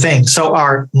did other things. So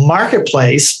our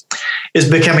marketplace is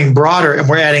becoming broader, and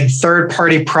we're adding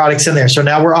third-party products in there. So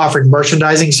now we're offering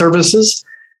merchandising services,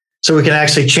 so we can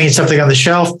actually change something on the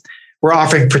shelf. We're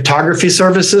offering photography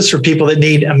services for people that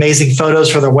need amazing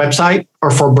photos for their website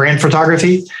or for brand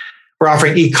photography. We're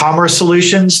offering e-commerce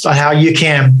solutions on how you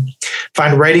can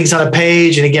find ratings on a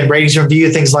page, and again, ratings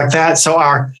review, things like that. So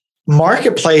our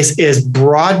marketplace is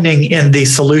broadening in the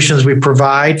solutions we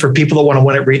provide for people that want to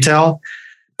win at retail,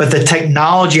 but the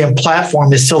technology and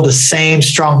platform is still the same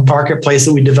strong marketplace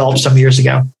that we developed some years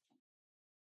ago.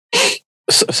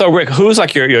 So Rick, who's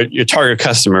like your target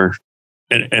customer,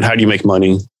 and how do you make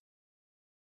money?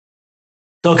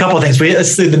 So a couple of things.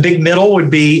 The big middle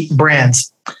would be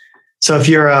brands. So if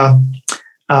you're a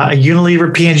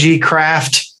Unilever, P&G,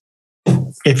 Kraft,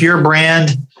 if you're a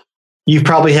brand, you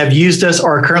probably have used us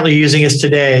or are currently using us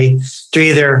today to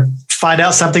either find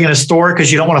out something in a store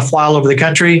because you don't want to fly all over the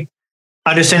country,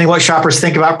 understanding what shoppers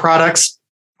think about products,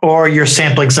 or you're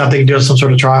sampling something, doing some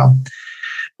sort of trial.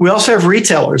 We also have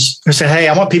retailers who say, hey,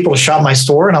 I want people to shop my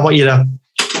store, and I want you to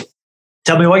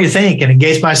tell me what you think and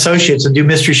engage my associates and do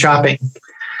mystery shopping.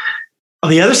 On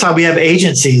the other side, we have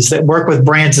agencies that work with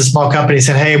brands and small companies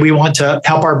and, hey, we want to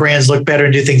help our brands look better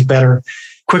and do things better.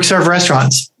 Quick serve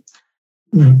restaurants.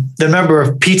 The number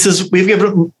of pizzas, we've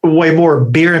given away more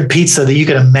beer and pizza than you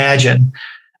can imagine.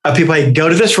 People, hey, go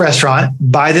to this restaurant,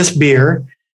 buy this beer,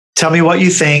 tell me what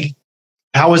you think.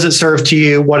 How was it served to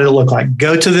you? What did it look like?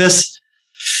 Go to this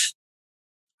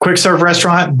quick serve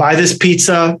restaurant, buy this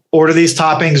pizza, order these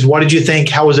toppings. What did you think?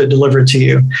 How was it delivered to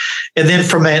you? And then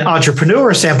from an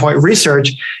entrepreneur standpoint, research,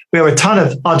 we have a ton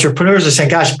of entrepreneurs that are saying,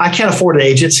 gosh, I can't afford an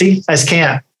agency. I just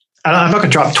can't. I'm not going to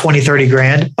drop 20, 30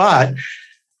 grand, but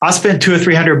I'll spend $200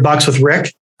 or $300 with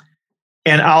Rick,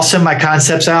 and I'll send my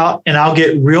concepts out, and I'll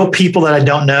get real people that I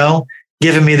don't know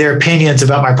giving me their opinions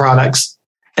about my products.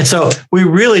 And so we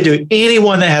really do.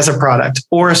 Anyone that has a product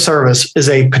or a service is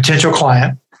a potential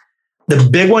client. The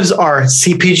big ones are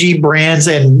CPG brands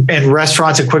and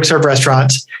restaurants and quick serve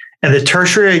restaurants. And the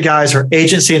tertiary guys are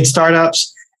agency and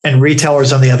startups and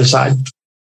retailers on the other side.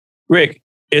 Rick,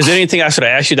 is there anything I should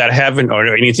ask you that I haven't,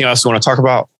 or anything else you want to talk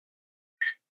about?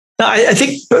 No, I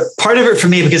think part of it for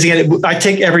me, because again, I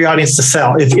take every audience to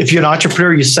sell. If you're an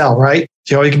entrepreneur, you sell, right?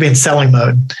 So you can be in selling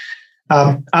mode.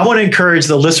 I want to encourage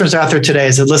the listeners out there today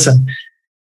is that, listen,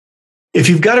 if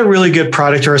you've got a really good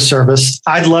product or a service,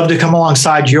 I'd love to come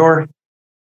alongside your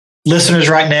listeners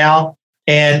right now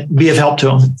and be of help to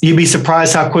them. You'd be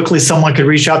surprised how quickly someone could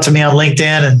reach out to me on LinkedIn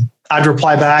and I'd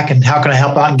reply back and how can I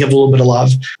help out and give a little bit of love.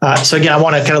 So again, I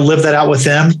want to kind of live that out with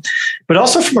them. But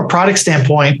also from a product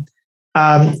standpoint,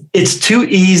 it's too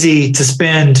easy to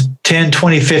spend 10,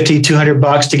 20, 50,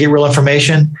 $200 to get real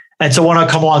information. And so I want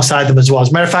to come alongside them as well. As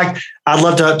a matter of fact, I'd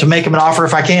love to make them an offer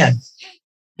if I can.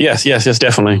 Yes,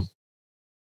 definitely.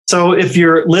 So if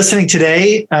you're listening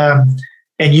today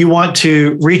and you want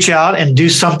to reach out and do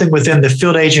something within the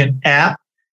Field Agent app,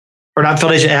 or not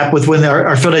Field Agent app, within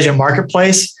our Field Agent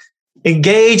marketplace,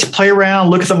 engage, play around,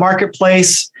 look at the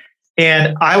marketplace,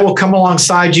 and I will come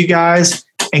alongside you guys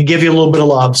and give you a little bit of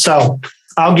love. So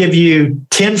I'll give you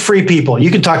 10 free people. You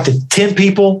can talk to 10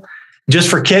 people just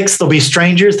for kicks. They'll be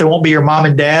strangers. They won't be your mom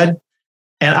and dad.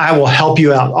 And I will help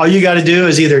you out. All you got to do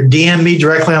is either DM me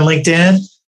directly on LinkedIn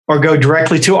or go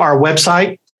directly to our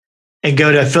website and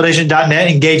go to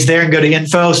fieldagent.net, engage there and go to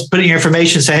info, put in your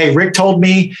information, say, hey, Rick told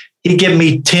me he'd give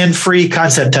me 10 free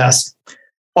concept tests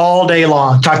all day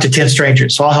long. Talk to 10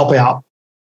 strangers. So I'll help you out.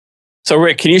 So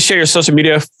Rick, can you share your social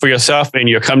media for yourself and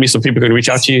your company so people can reach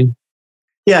out to you?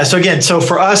 Yeah. So again,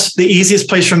 for us, the easiest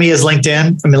place for me is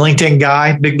LinkedIn. I'm a LinkedIn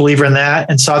guy, big believer in that.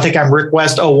 And so I think I'm Rick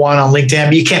West 01 on LinkedIn,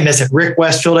 but you can't miss it. Rick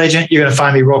West, field agent. You're going to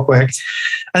find me real quick.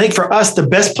 I think for us, the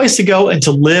best place to go and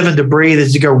to live and to breathe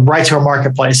is to go right to our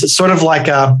marketplace. It's sort of like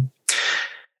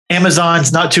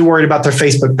Amazon's not too worried about their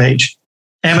Facebook page.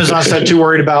 Amazon's not too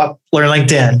worried about their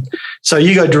LinkedIn. So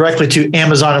you go directly to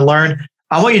Amazon and learn.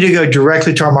 I want you to go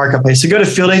directly to our marketplace. So go to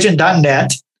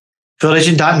fieldagent.net.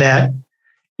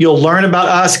 You'll learn about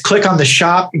us. Click on the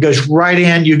shop. It goes right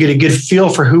in. You get a good feel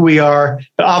for who we are.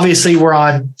 But obviously, we're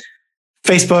on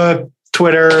Facebook,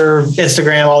 Twitter,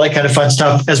 Instagram, all that kind of fun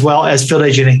stuff, as well as Field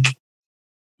Agent Inc.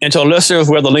 And to listeners,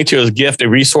 we have the link to his gift, a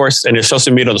resource, and his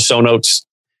social media on the show notes.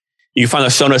 You can find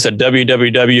the show notes at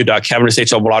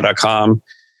www.cavnesshlblog.com.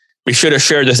 Be sure to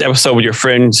share this episode with your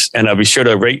friends, and be sure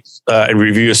to rate and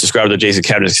review and subscribe to Jason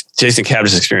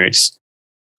Cavness Experience.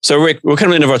 So, Rick, we're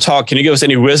coming into our talk. Can you give us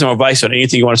any wisdom or advice on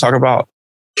anything you want to talk about?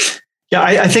 Yeah,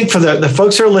 I think for the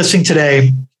folks who are listening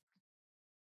today,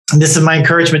 and this is my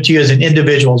encouragement to you as an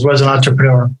individual, as well as an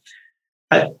entrepreneur.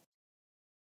 And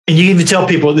you even tell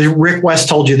people, Rick West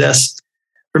told you this.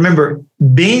 Remember,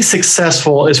 being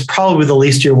successful is probably the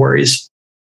least of your worries.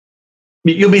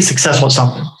 You'll be successful at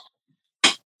something.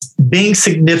 Being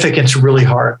significant is really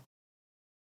hard.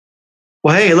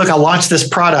 Well, hey, look, I launched this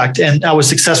product and I was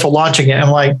successful launching it.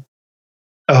 I'm like,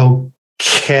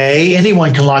 okay,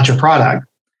 anyone can launch a product.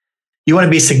 You want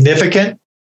to be significant?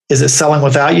 Is it selling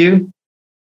without you?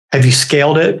 Have you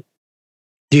scaled it?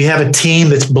 Do you have a team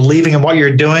that's believing in what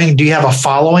you're doing? Do you have a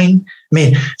following? I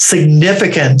mean,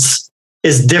 significance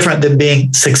is different than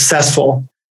being successful,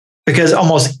 because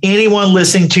almost anyone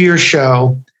listening to your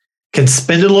show can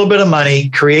spend a little bit of money,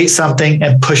 create something,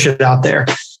 and push it out there.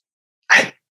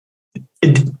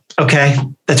 Okay,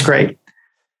 that's great.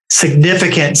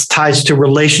 Significance ties to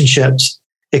relationships.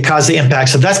 It causes the impact.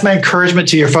 So that's my encouragement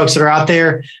to your folks that are out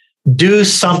there. Do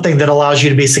something that allows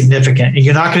you to be significant. And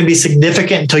you're not going to be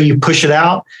significant until you push it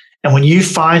out. And when you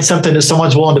find something that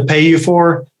someone's willing to pay you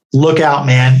for, look out,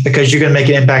 man, because you're going to make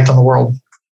an impact on the world.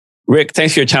 Rick,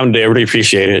 thanks for your time today. I really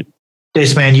appreciate it.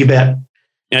 Jason, man, you bet.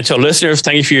 And to listeners,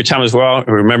 thank you for your time as well. And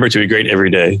remember to be great every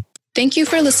day. Thank you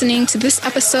for listening to this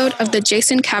episode of the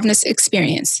Jason Cavness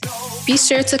Experience. Be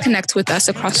sure to connect with us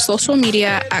across social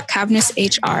media at Cavness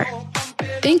HR.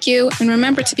 Thank you, and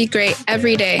remember to be great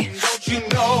every day. Don't you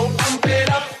know, pump it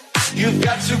up. You've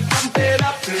got to pump it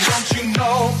up. Don't you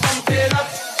know, pump it up.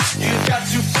 You've got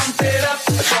to pump it up.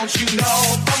 Don't you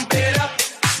know, pump